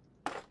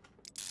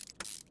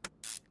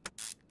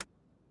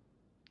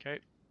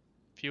 Okay.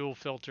 Fuel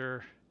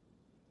filter.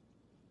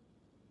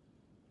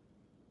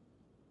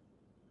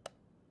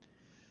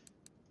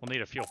 We'll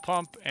need a fuel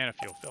pump and a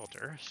fuel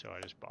filter, so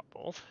I just bought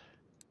both.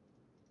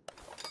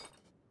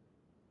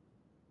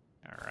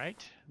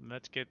 Alright,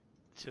 let's get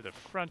to the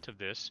front of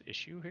this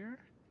issue here.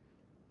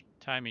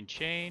 Timing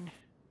chain.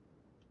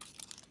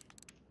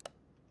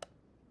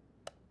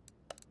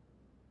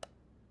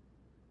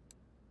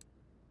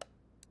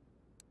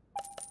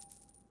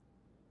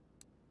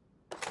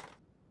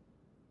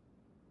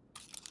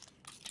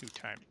 2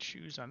 time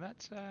shoes on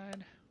that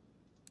side.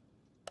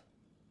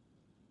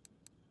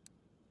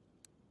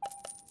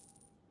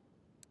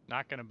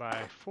 Not going to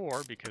buy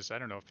 4 because I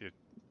don't know if the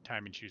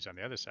timing shoes on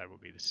the other side will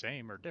be the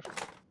same or different.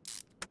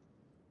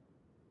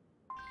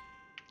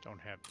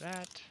 Don't have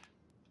that.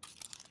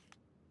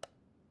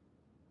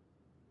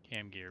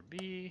 Cam gear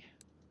B,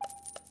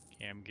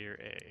 cam gear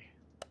A.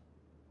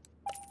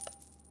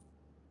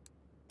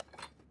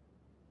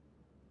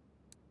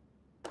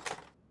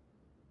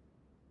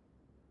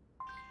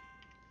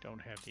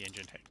 Don't have the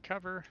engine head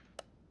cover.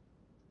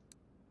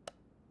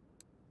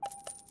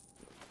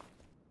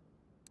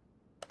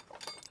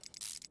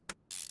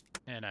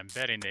 And I'm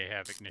betting they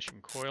have ignition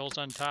coils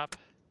on top.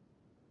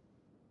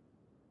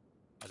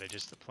 Are they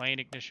just the plain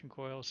ignition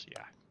coils?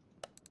 Yeah.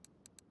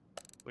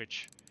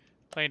 Which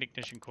plain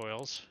ignition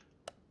coils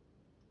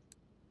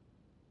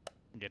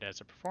you can get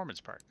as a performance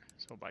part.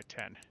 So by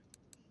 10.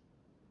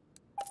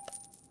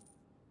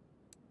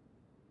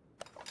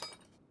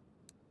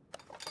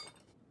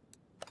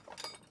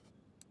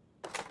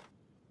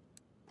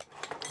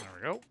 There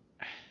we go.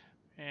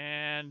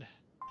 And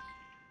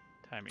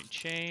timing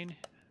chain.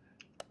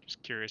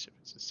 Just curious if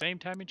it's the same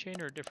timing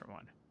chain or a different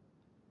one.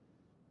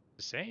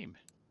 The same.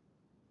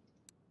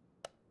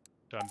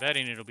 So I'm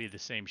betting it'll be the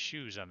same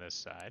shoes on this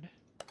side.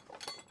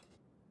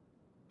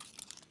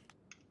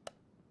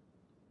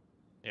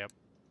 Yep.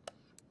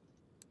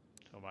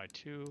 So by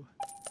 2.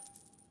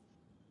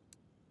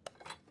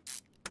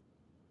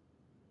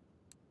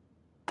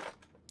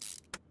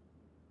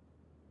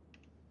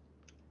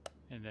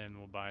 And then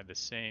we'll buy the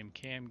same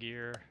cam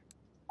gear,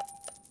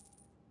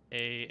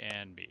 A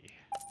and B.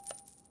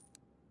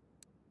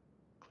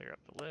 Clear up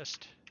the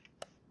list.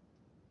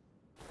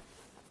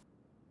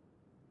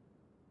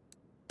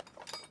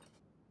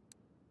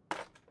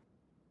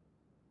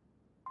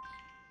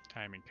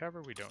 Timing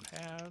cover we don't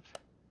have.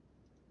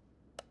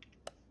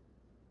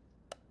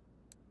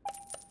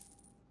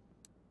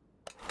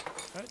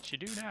 But you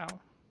do now.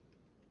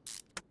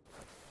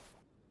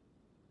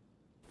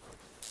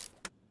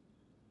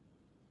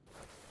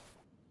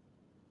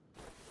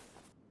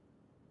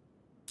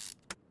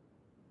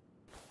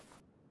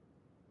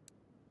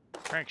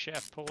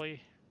 Crankshaft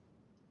pulley.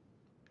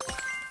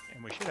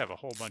 And we should have a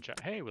whole bunch of,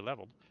 hey, we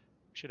leveled.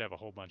 We should have a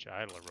whole bunch of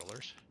idler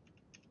rollers.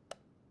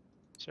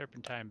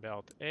 Serpentine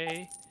belt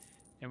A.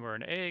 And where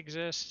an A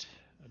exists,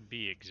 a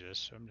B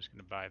exists. So I'm just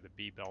going to buy the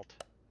B belt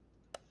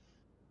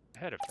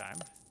ahead of time.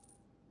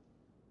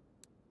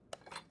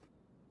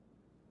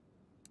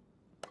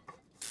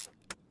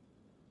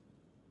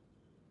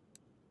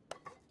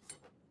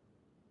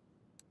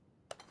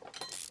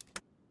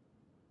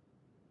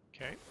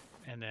 Okay,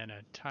 and then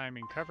a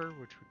timing cover,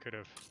 which we could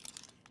have,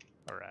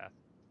 or a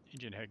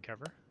engine head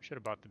cover. Should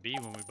have bought the B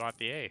when we bought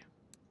the A.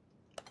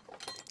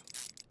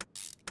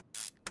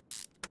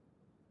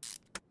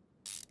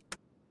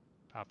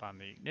 Pop on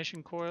the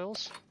ignition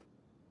coils.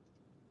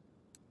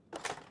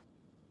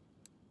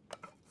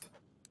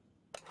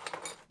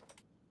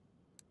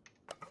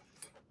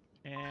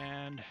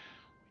 And we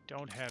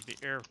don't have the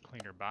air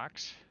cleaner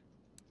box.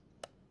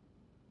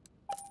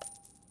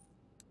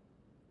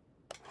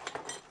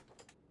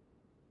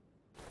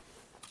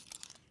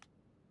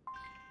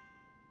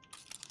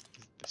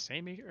 Is it the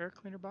same air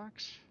cleaner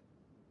box?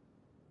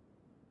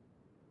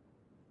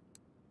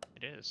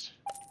 It is.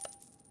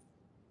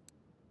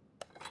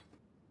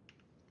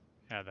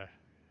 Now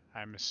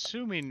I'm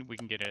assuming we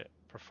can get a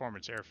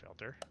performance air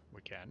filter.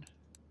 We can.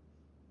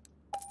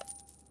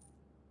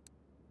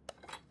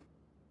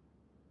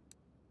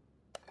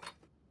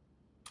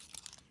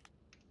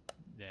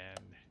 Then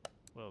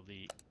will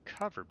the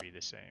cover be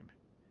the same?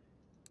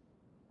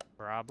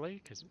 Probably,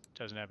 because it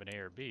doesn't have an A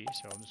or B,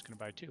 so I'm just going to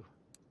buy 2.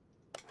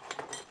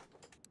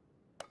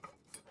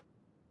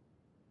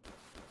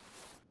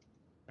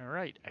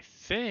 Alright, I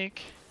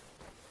think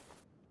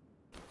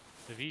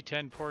the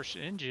V10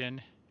 Porsche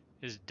engine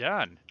is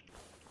done.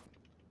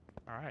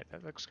 Alright,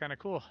 that looks kind of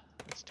cool.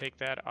 Let's take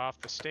that off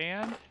the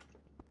stand.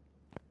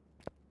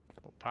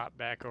 We'll pop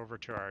back over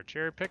to our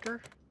cherry picker.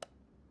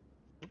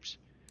 Oops.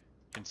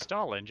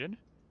 Install engine.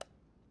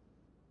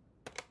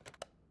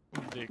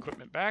 Move the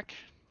equipment back.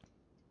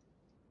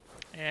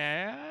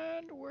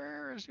 And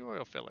where is the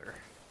oil filler?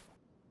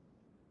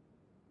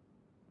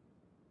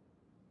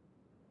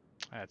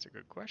 That's a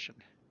good question.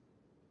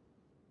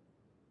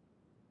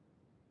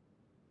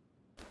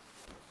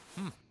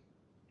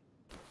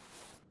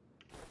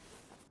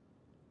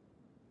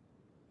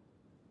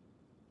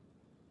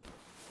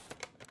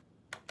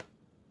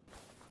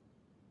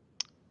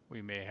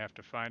 We may have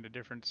to find a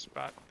different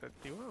spot that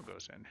the oil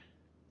goes in.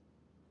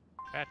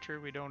 Battery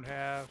we don't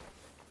have.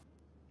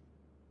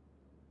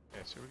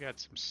 Okay, so we got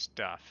some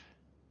stuff.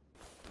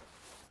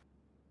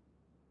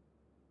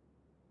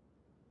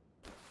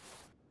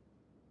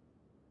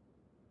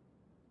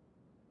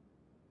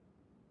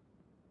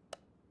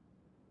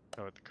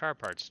 So at the car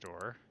parts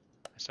store,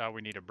 I saw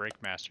we need a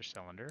brake master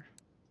cylinder.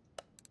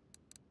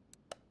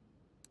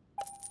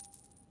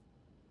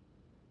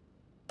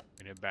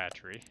 We need a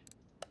battery.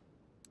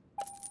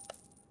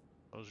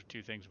 Those are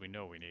 2 things we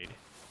know we need.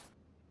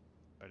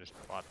 I just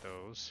bought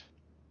those.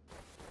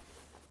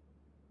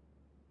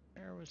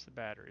 Where was the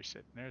battery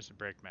sitting? There's the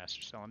brake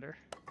master cylinder.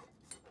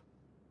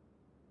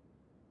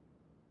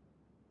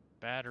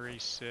 Battery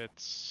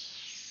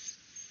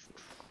sits...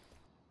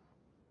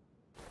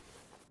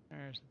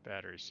 There's the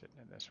battery sitting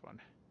in this one.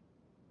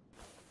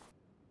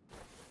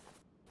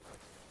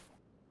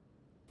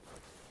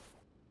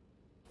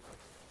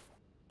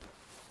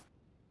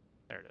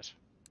 There it is.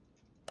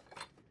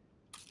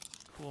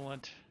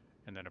 Coolant,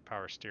 and then a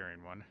power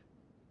steering one.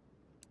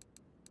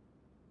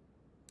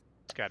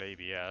 It's got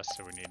ABS,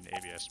 so we need an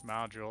ABS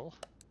module.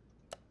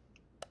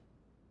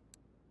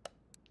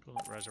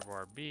 Coolant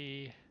reservoir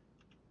B.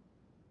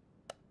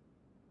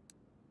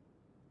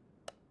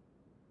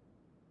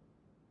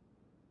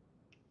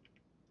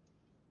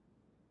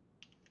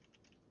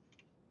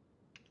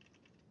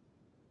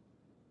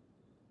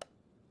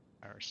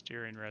 Our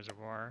steering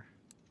reservoir.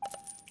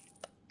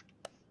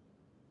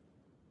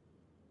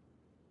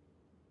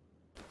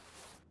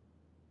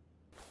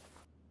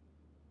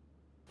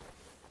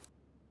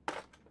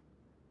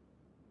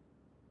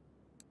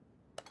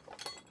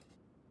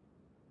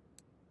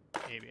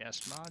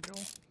 ABS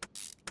module.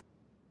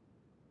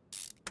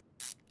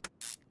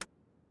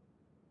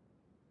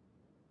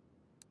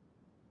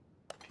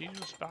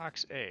 Fuse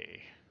box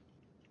A.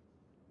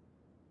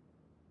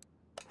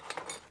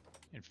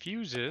 And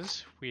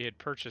fuses, we had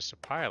purchased a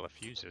pile of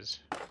fuses.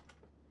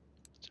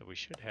 So we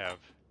should have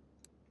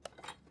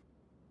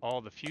all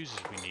the fuses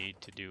we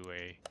need to do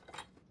a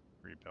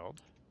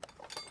rebuild.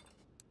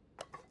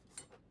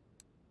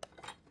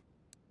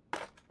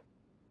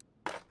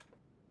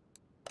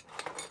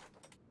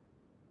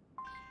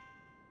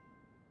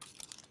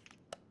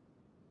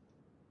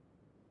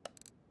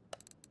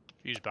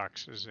 Fuse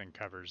boxes and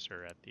covers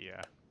are at the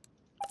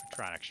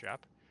electronics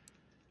shop.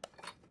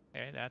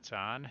 Okay, that's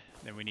on.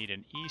 Then we need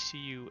an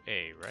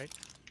ECU-A, right?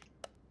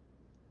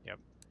 Yep.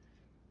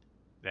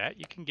 That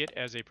you can get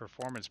as a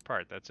performance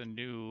part. That's a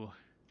new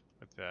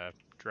with the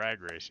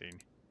drag racing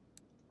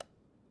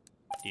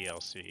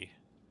DLC.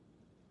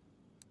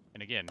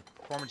 And again,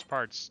 performance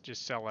parts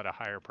just sell at a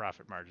higher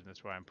profit margin.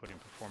 That's why I'm putting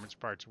performance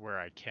parts where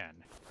I can.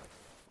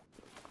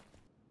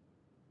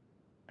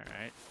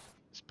 Alright,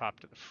 let's pop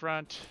to the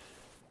front.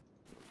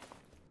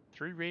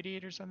 3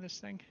 radiators on this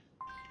thing?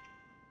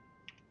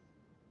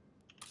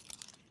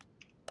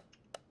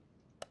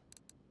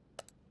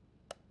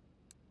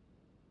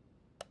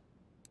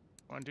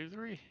 1, 2,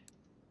 3.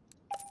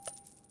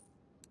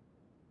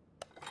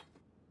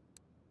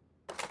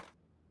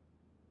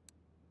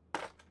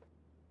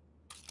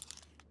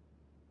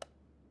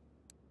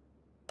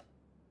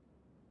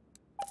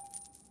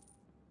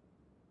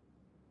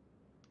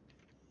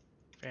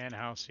 Fan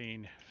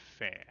housing,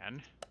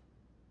 fan.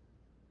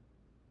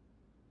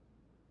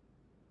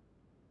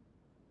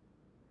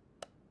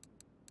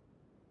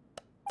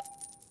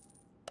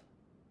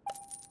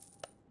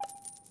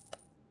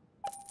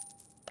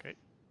 Okay.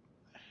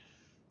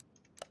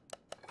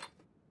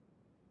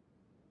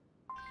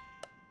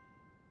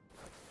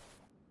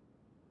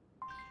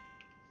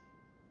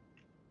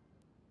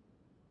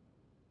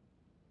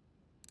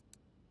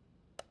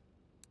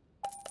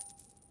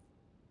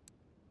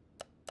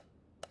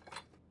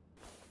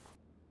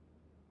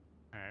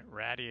 Alright,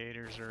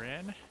 radiators are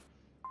in.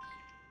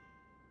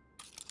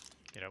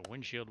 Get a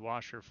windshield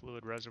washer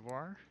fluid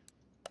reservoir.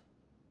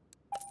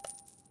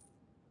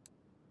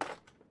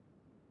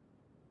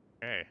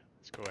 Okay,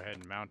 let's go ahead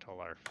and mount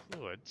all our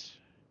fluids.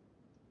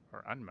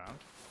 Or unmount.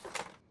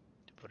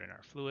 To put in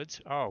our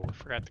fluids. Oh, we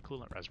forgot the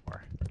coolant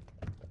reservoir.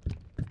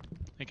 I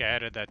think I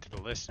added that to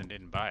the list and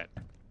didn't buy it.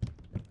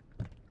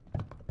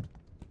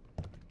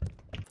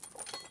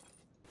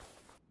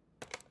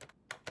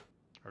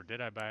 Or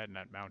did I buy it and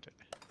not mount it?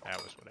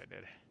 That was what I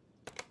did.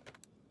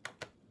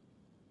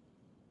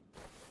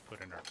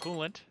 Put in our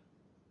coolant.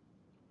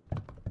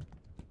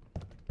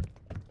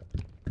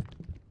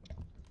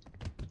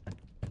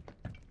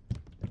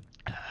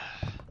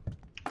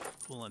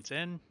 Coolant's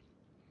in.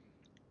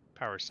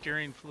 Power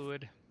steering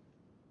fluid.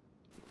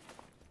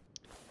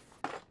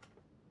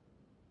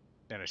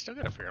 And I still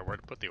gotta figure out where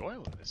to put the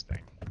oil in this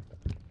thing.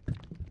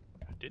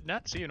 I did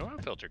not see an oil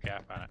filter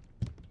cap on it.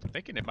 I'm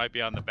thinking it might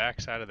be on the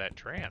back side of that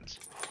trans.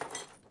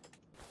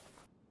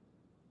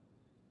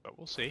 But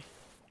we'll see.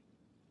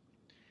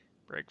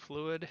 Brake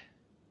fluid.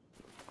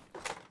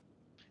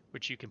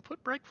 Which you can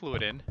put brake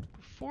fluid in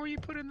before you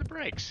put in the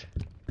brakes.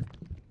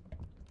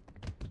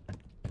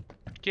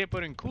 You can't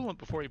put in coolant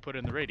before you put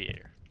in the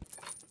radiator.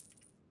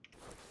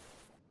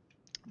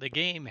 The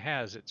game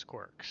has its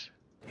quirks.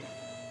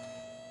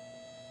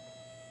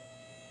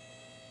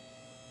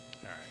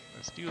 Alright,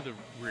 let's do the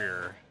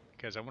rear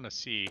because I want to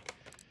see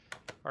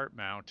part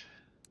mount.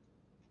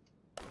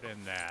 Put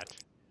in that.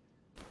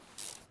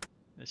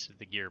 This is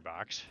the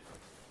gearbox.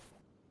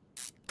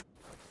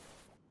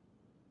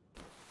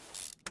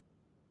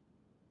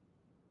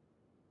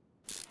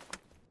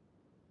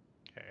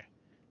 Okay,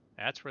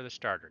 that's where the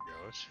starter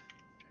goes.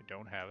 I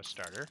don't have a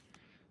starter.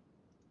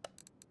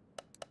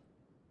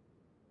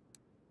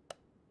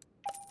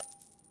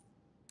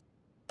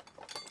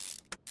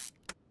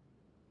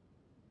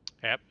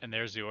 Yep, and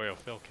there's the oil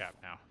fill cap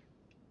now.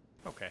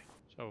 Okay,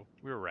 so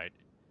we were right.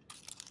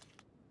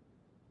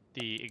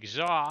 The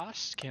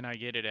exhaust, can I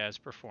get it as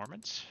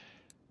performance?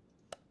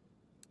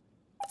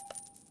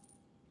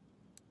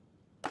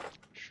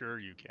 Sure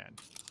you can.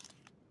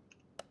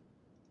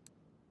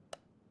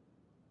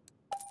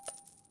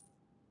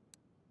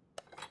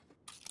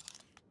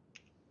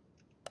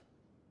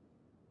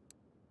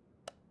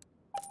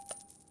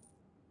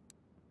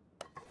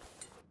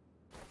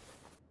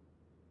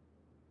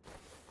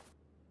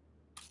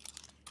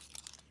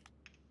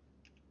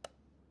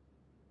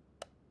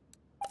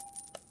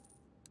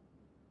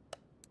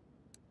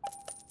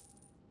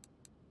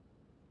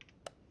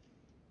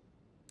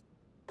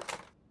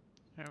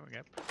 Now we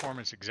got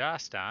performance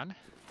exhaust on.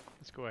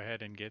 Let's go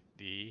ahead and get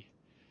the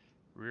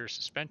rear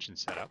suspension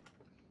set up.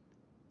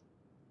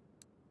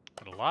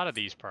 But a lot of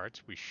these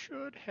parts we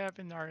should have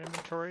in our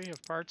inventory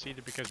of parts,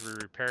 either because we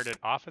repaired it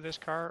off of this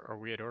car or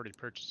we had already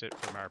purchased it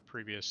from our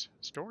previous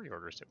story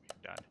orders that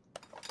we've done.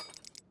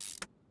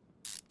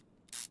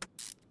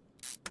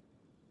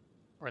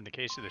 Or in the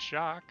case of the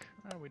shock,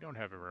 we don't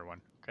have a rear one.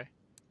 Okay.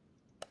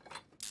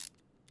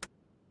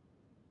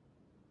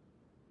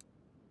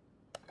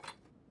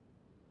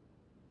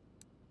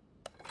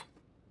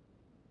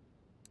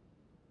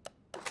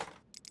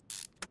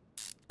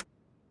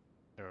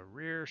 The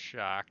rear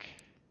shock,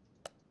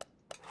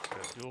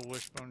 the dual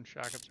wishbone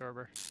shock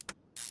absorber.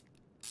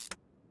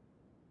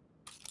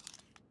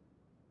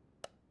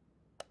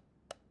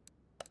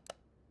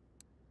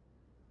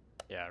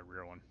 Yeah,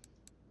 rear one.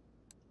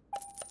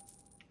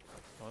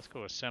 Well, let's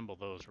go assemble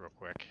those real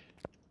quick.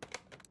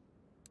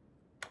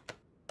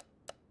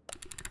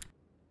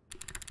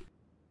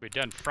 We'd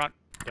done front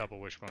double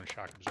wishbone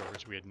shock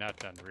absorbers. We had not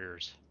done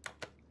rears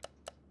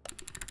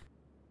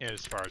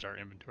as far as our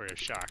inventory of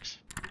shocks.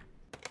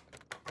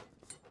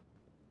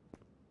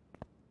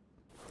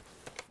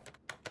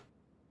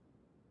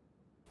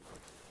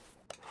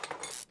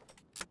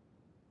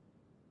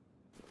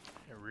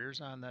 Yeah, rears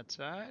on that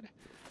side.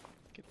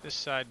 Get this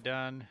side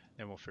done,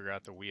 then we'll figure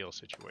out the wheel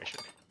situation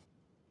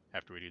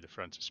after we do the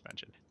front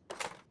suspension.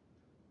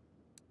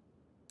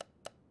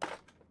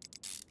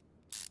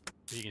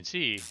 You can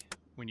see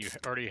when you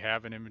already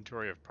have an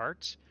inventory of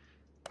parts,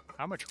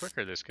 how much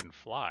quicker this can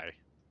fly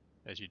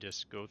as you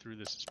just go through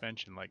the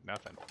suspension like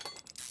nothing.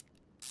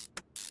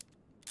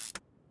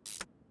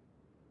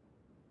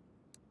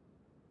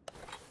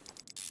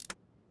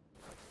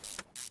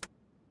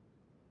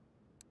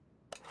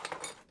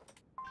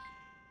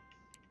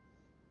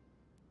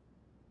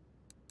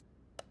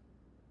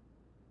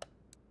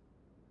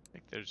 I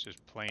think there's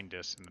just plain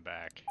discs in the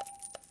back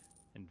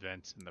and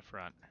vents in the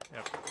front.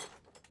 Yep.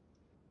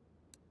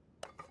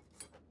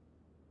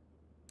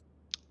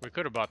 We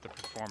could have bought the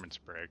performance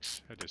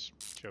brakes. I just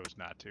chose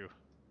not to.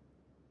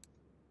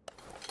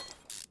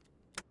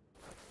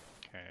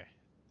 Okay,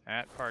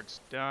 that part's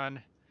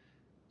done.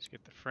 Let's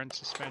get the front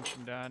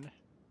suspension done.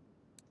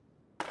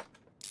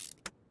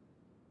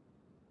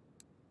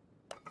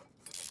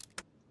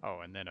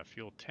 Oh, and then a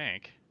fuel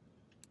tank.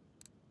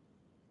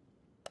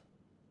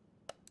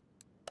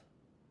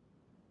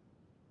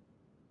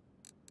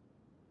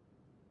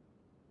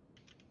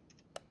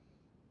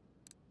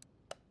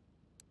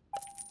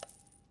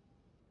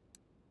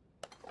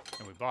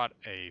 And we bought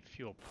a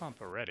fuel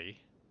pump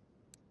already.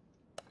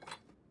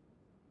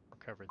 We're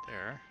covered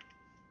there.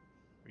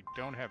 We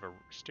don't have a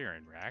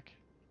steering rack.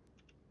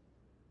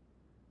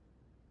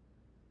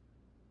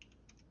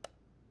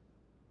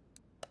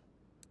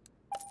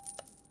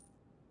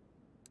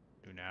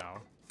 Do now.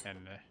 And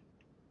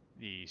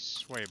the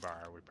sway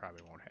bar we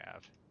probably won't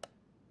have.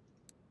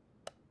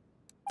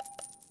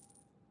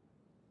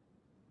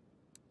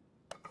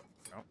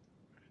 Nope.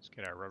 Let's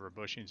get our rubber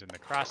bushings and the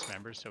cross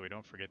members so we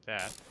don't forget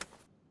that.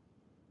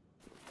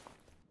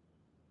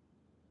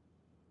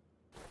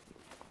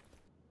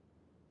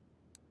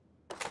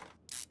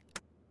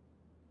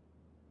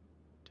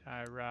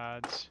 Tie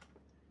rods,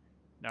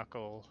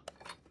 knuckle,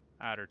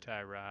 outer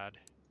tie rod.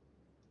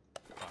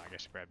 Well, I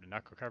guess I grabbed the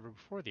knuckle cover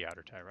before the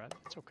outer tie rod.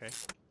 That's okay.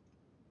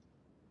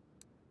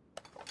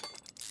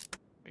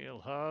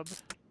 Wheel hub,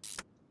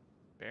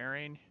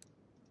 bearing,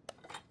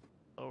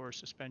 lower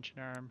suspension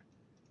arm.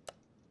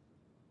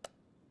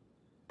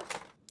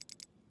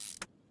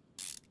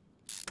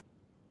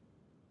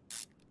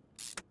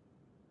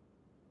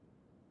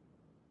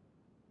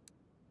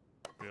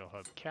 Wheel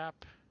hub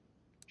cap,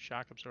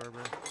 shock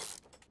absorber,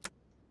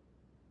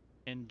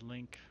 end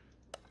link,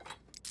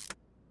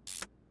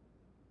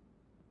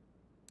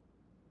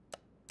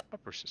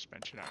 upper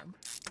suspension arm,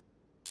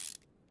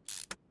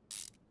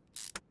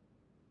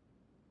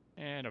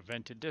 and a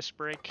vented disc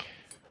brake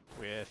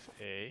with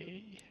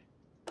a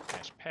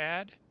nice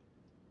pad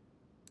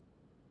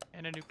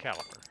and a new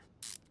caliper.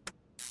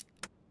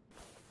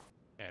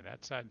 Okay,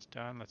 that side's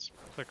done. Let's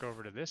click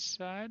over to this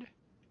side.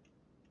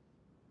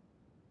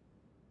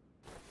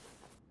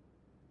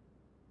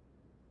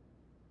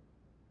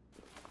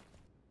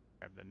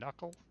 Grab the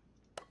knuckle,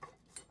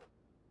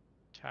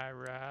 tie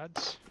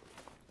rods,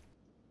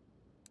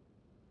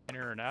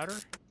 inner and outer,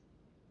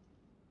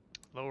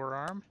 Lower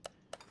arm.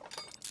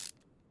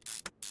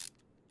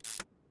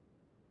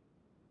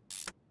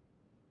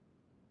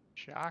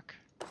 Shock.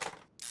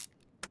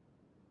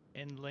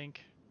 End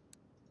link.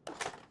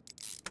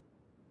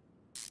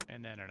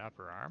 And then an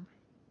upper arm,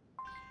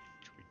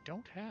 which we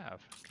don't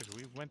have because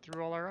we went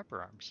through all our upper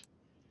arms.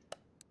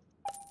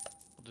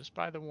 We'll just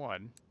buy the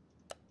one,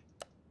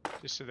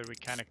 just so that we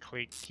kind of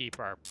keep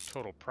our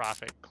total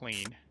profit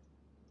clean.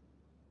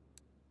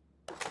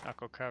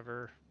 Knuckle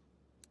cover,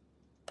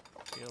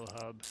 wheel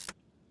hub,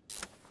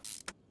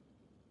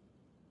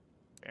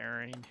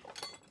 bearing,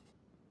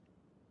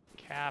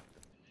 cap,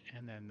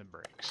 and then the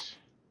brakes.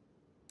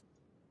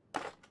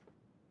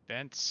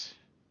 Vents,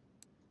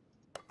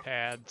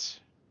 pads,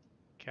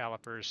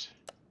 calipers.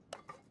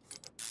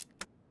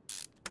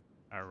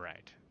 All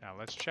right, now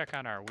let's check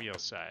on our wheel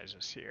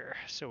sizes here.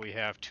 So we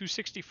have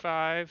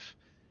 265.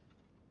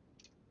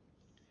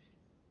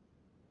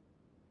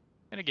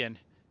 And again,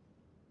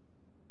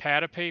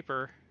 pad of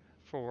paper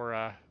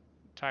for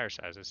tire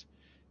sizes.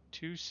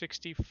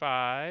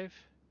 265,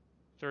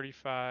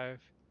 35,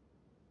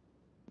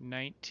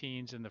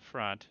 19s in the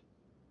front,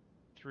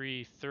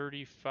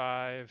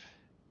 335,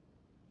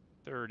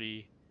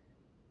 30,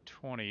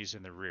 20s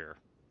in the rear.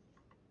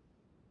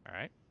 All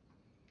right.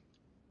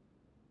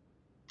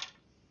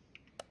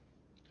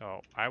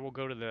 So I will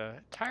go to the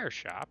tire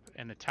shop,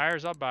 and the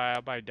tires I'll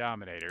buy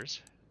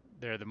Dominators.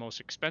 They're the most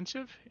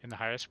expensive and the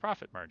highest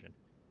profit margin.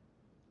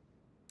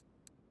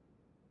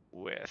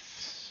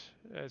 With,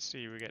 let's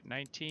see, we got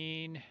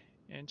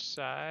 19-inch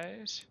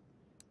size.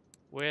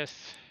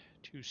 With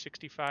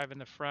 265 in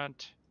the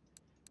front,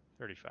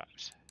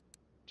 35s.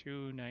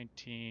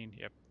 219,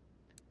 yep.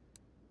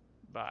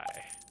 Buy.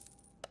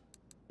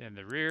 Then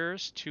the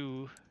rears,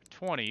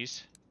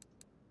 220s.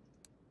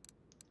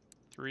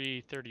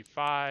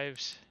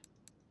 335s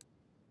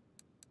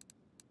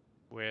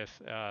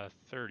with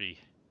 30.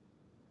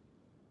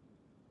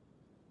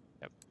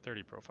 Yep,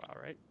 30 profile,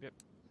 right? Yep.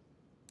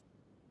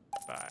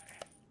 Buy.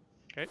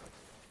 Okay.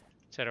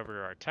 Let's head over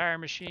to our tire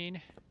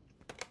machine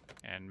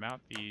and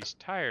mount these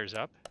tires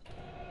up.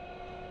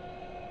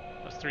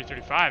 Those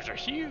 335s are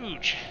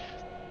huge.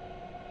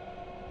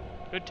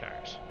 Good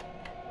tires.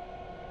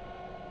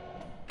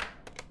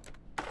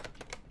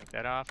 Take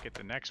that off, get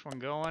the next one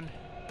going,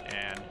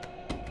 and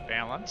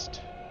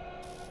balanced.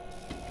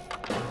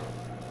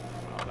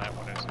 While that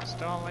one is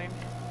installing,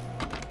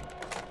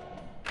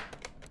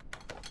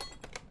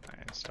 I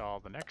install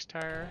the next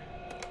tire.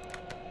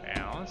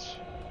 Balance.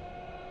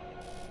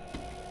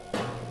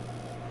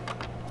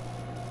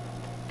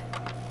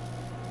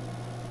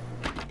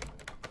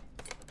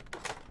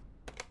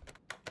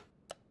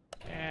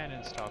 And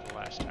install the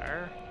last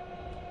tire.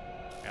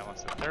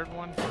 Balance the third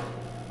one.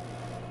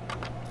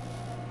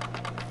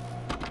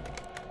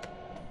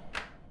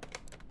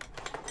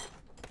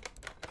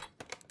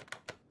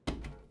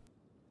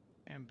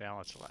 And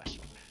balance the last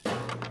one.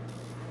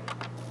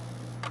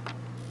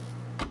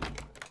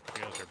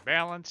 Wheels are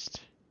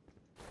balanced.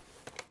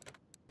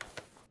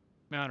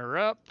 Mount her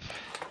up.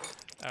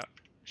 Oh,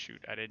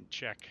 shoot, I didn't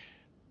check.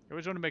 I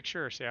always want to make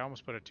sure. See, I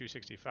almost put a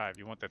 265.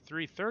 You want the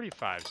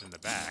 335s in the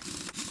back.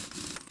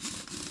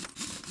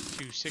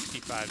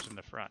 265s in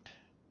the front.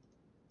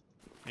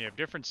 You have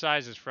different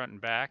sizes front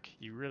and back.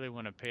 You really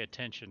want to pay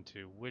attention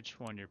to which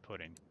one you're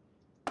putting.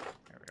 There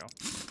we go.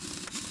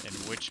 In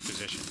which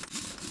position.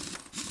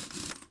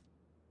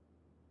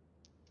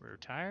 Rear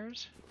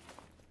tires.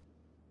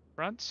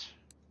 Fronts.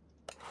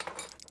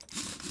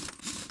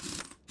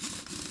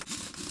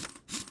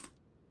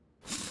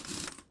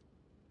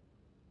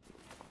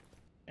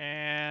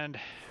 And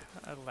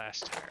a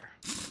last tire.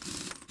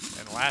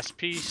 And the last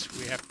piece,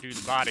 we have to do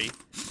the body.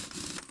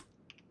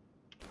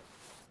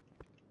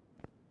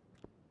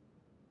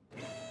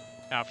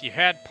 Now, if you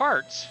had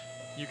parts,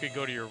 you could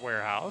go to your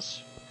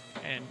warehouse,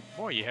 and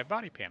boy, you have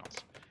body panels.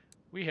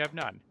 We have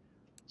none.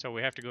 So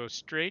we have to go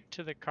straight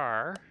to the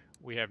car.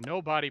 We have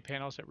no body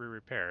panels that we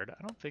repaired.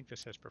 I don't think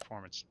this has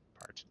performance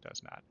parts. It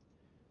does not.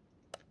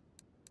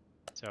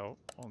 So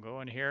we'll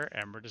go in here,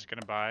 and we're just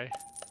going to buy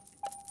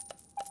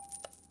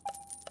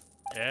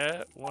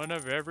one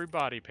of every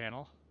body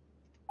panel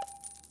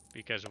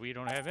because we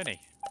don't have any.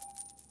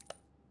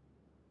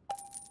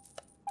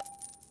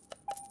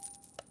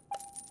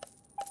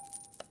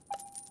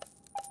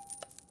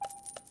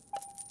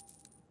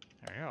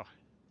 There you go.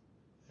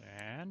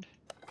 And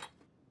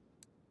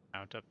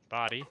mount up the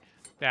body.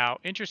 Now,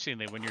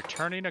 interestingly, when you're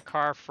turning a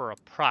car for a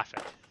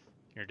profit,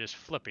 you're just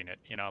flipping it,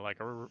 you know, like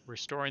we're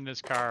restoring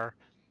this car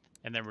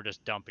and then we're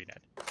just dumping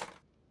it.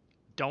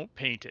 Don't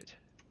paint it.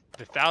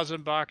 The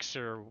 $1,000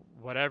 or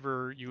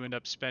whatever you end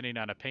up spending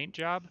on a paint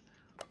job,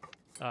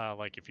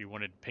 like if you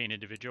wanted to paint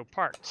individual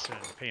parts and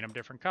paint them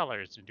different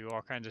colors and do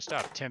all kinds of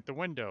stuff, tint the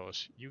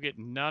windows, you get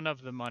none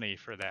of the money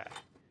for that.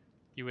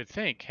 You would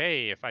think,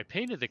 hey, if I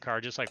painted the car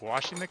just like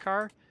washing the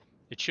car,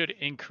 it should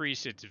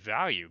increase its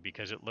value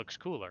because it looks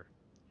cooler.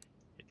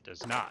 It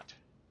does not.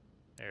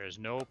 There is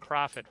no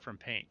profit from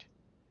paint.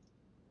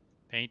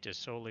 Paint is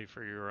solely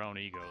for your own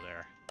ego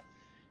there.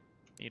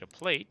 Need a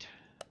plate.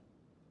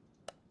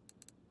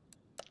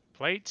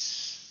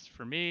 Plates,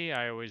 for me,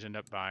 I always end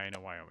up buying a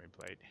Wyoming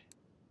plate.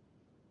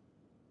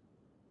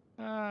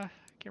 I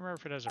can't remember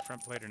if it has a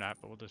front plate or not,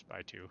 but we'll just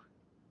buy 2.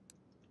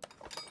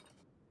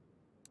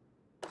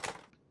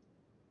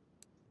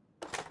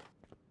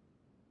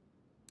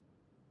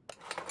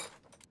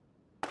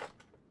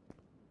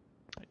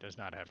 It does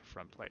not have a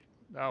front plate.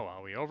 Oh,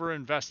 well, we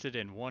overinvested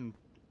in 1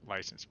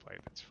 license plate.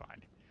 That's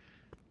fine.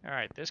 All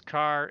right, this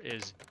car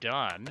is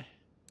done.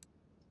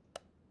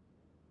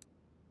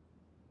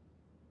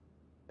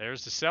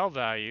 There's the sell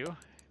value,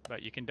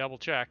 but you can double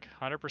check.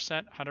 100%,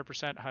 100%,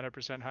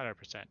 100%,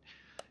 100%.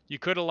 You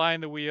could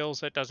align the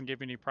wheels. That doesn't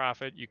give you any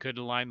profit. You could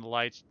align the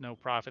lights. No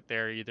profit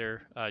there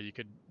either. You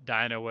could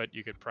dyno it.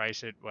 You could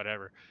price it,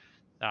 whatever.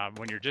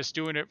 When you're just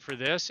doing it for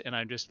this, and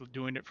I'm just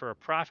doing it for a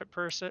profit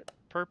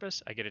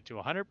purpose, I get it to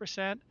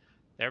 100%,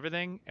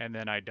 everything, and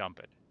then I dump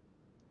it.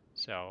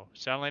 So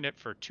selling it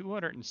for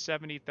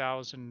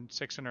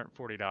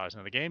 $270,640.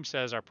 Now the game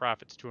says our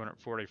profit's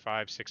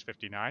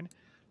 $245,659.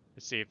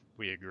 Let's see if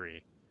we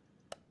agree.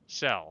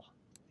 Sell.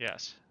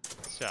 Yes.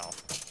 Sell.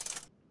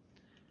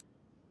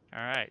 All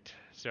right.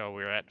 So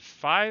we're at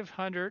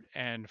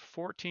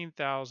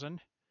 $514,000.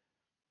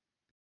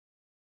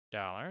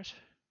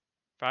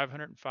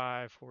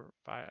 505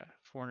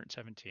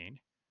 417.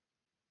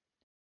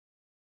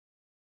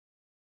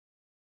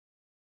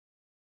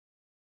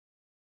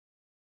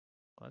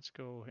 Let's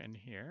go in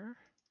here.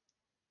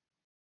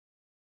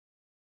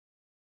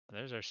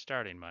 There's our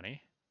starting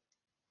money.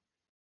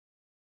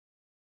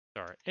 So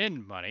our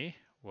end money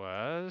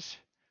was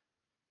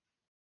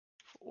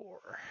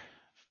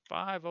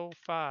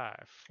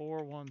 505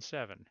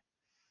 417.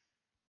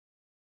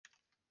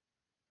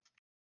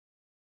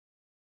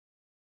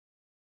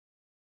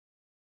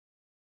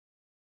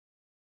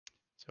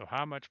 So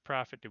how much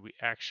profit did we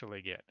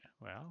actually get?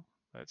 Well,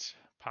 let's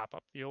pop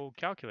up the old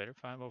calculator.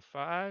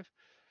 505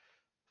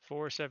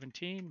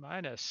 417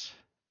 minus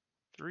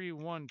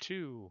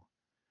 312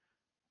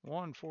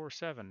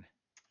 147.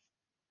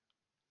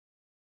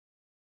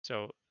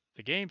 So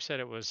the game said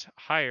it was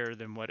higher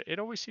than what it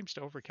always seems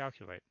to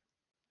overcalculate.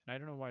 And I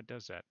don't know why it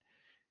does that.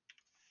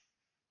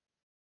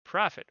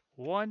 Profit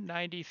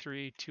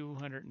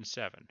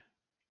 193,207.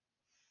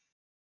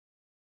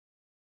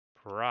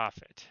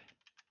 Profit.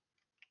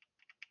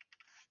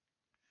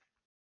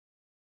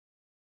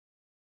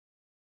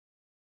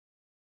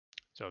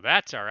 So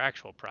that's our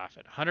actual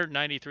profit,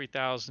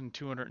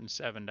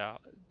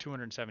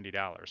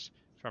 $193,270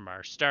 from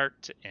our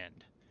start to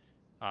end.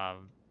 Now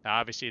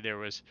obviously there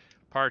was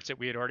parts that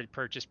we had already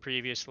purchased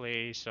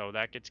previously, so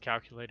that gets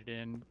calculated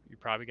in. You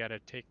probably got to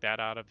take that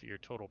out of your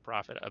total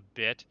profit a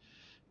bit.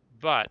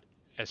 But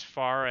as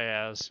far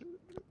as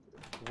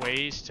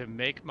ways to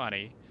make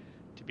money,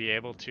 to be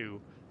able to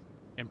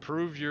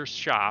improve your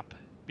shop,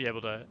 be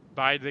able to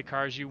buy the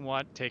cars you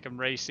want, take them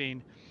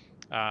racing,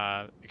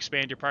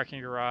 expand your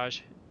parking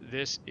garage,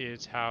 this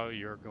is how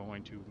you're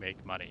going to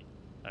make money.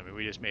 I mean,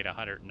 we just made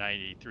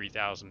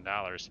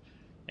 $193,000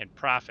 in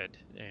profit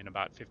in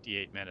about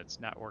 58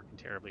 minutes, not working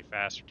terribly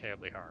fast or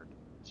terribly hard.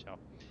 So,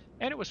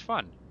 and it was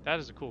fun. That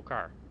is a cool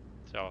car.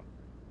 So,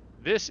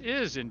 this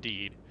is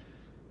indeed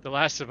the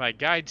last of my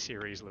guide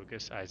series,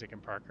 Lucas, Isaac,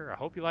 and Parker. I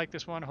hope you like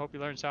this one. I hope you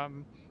learned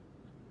something.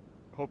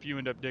 Hope you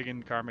end up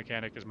digging car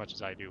mechanic as much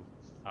as I do.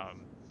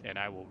 And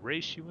I will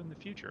race you in the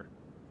future.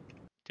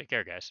 Take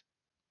care, guys.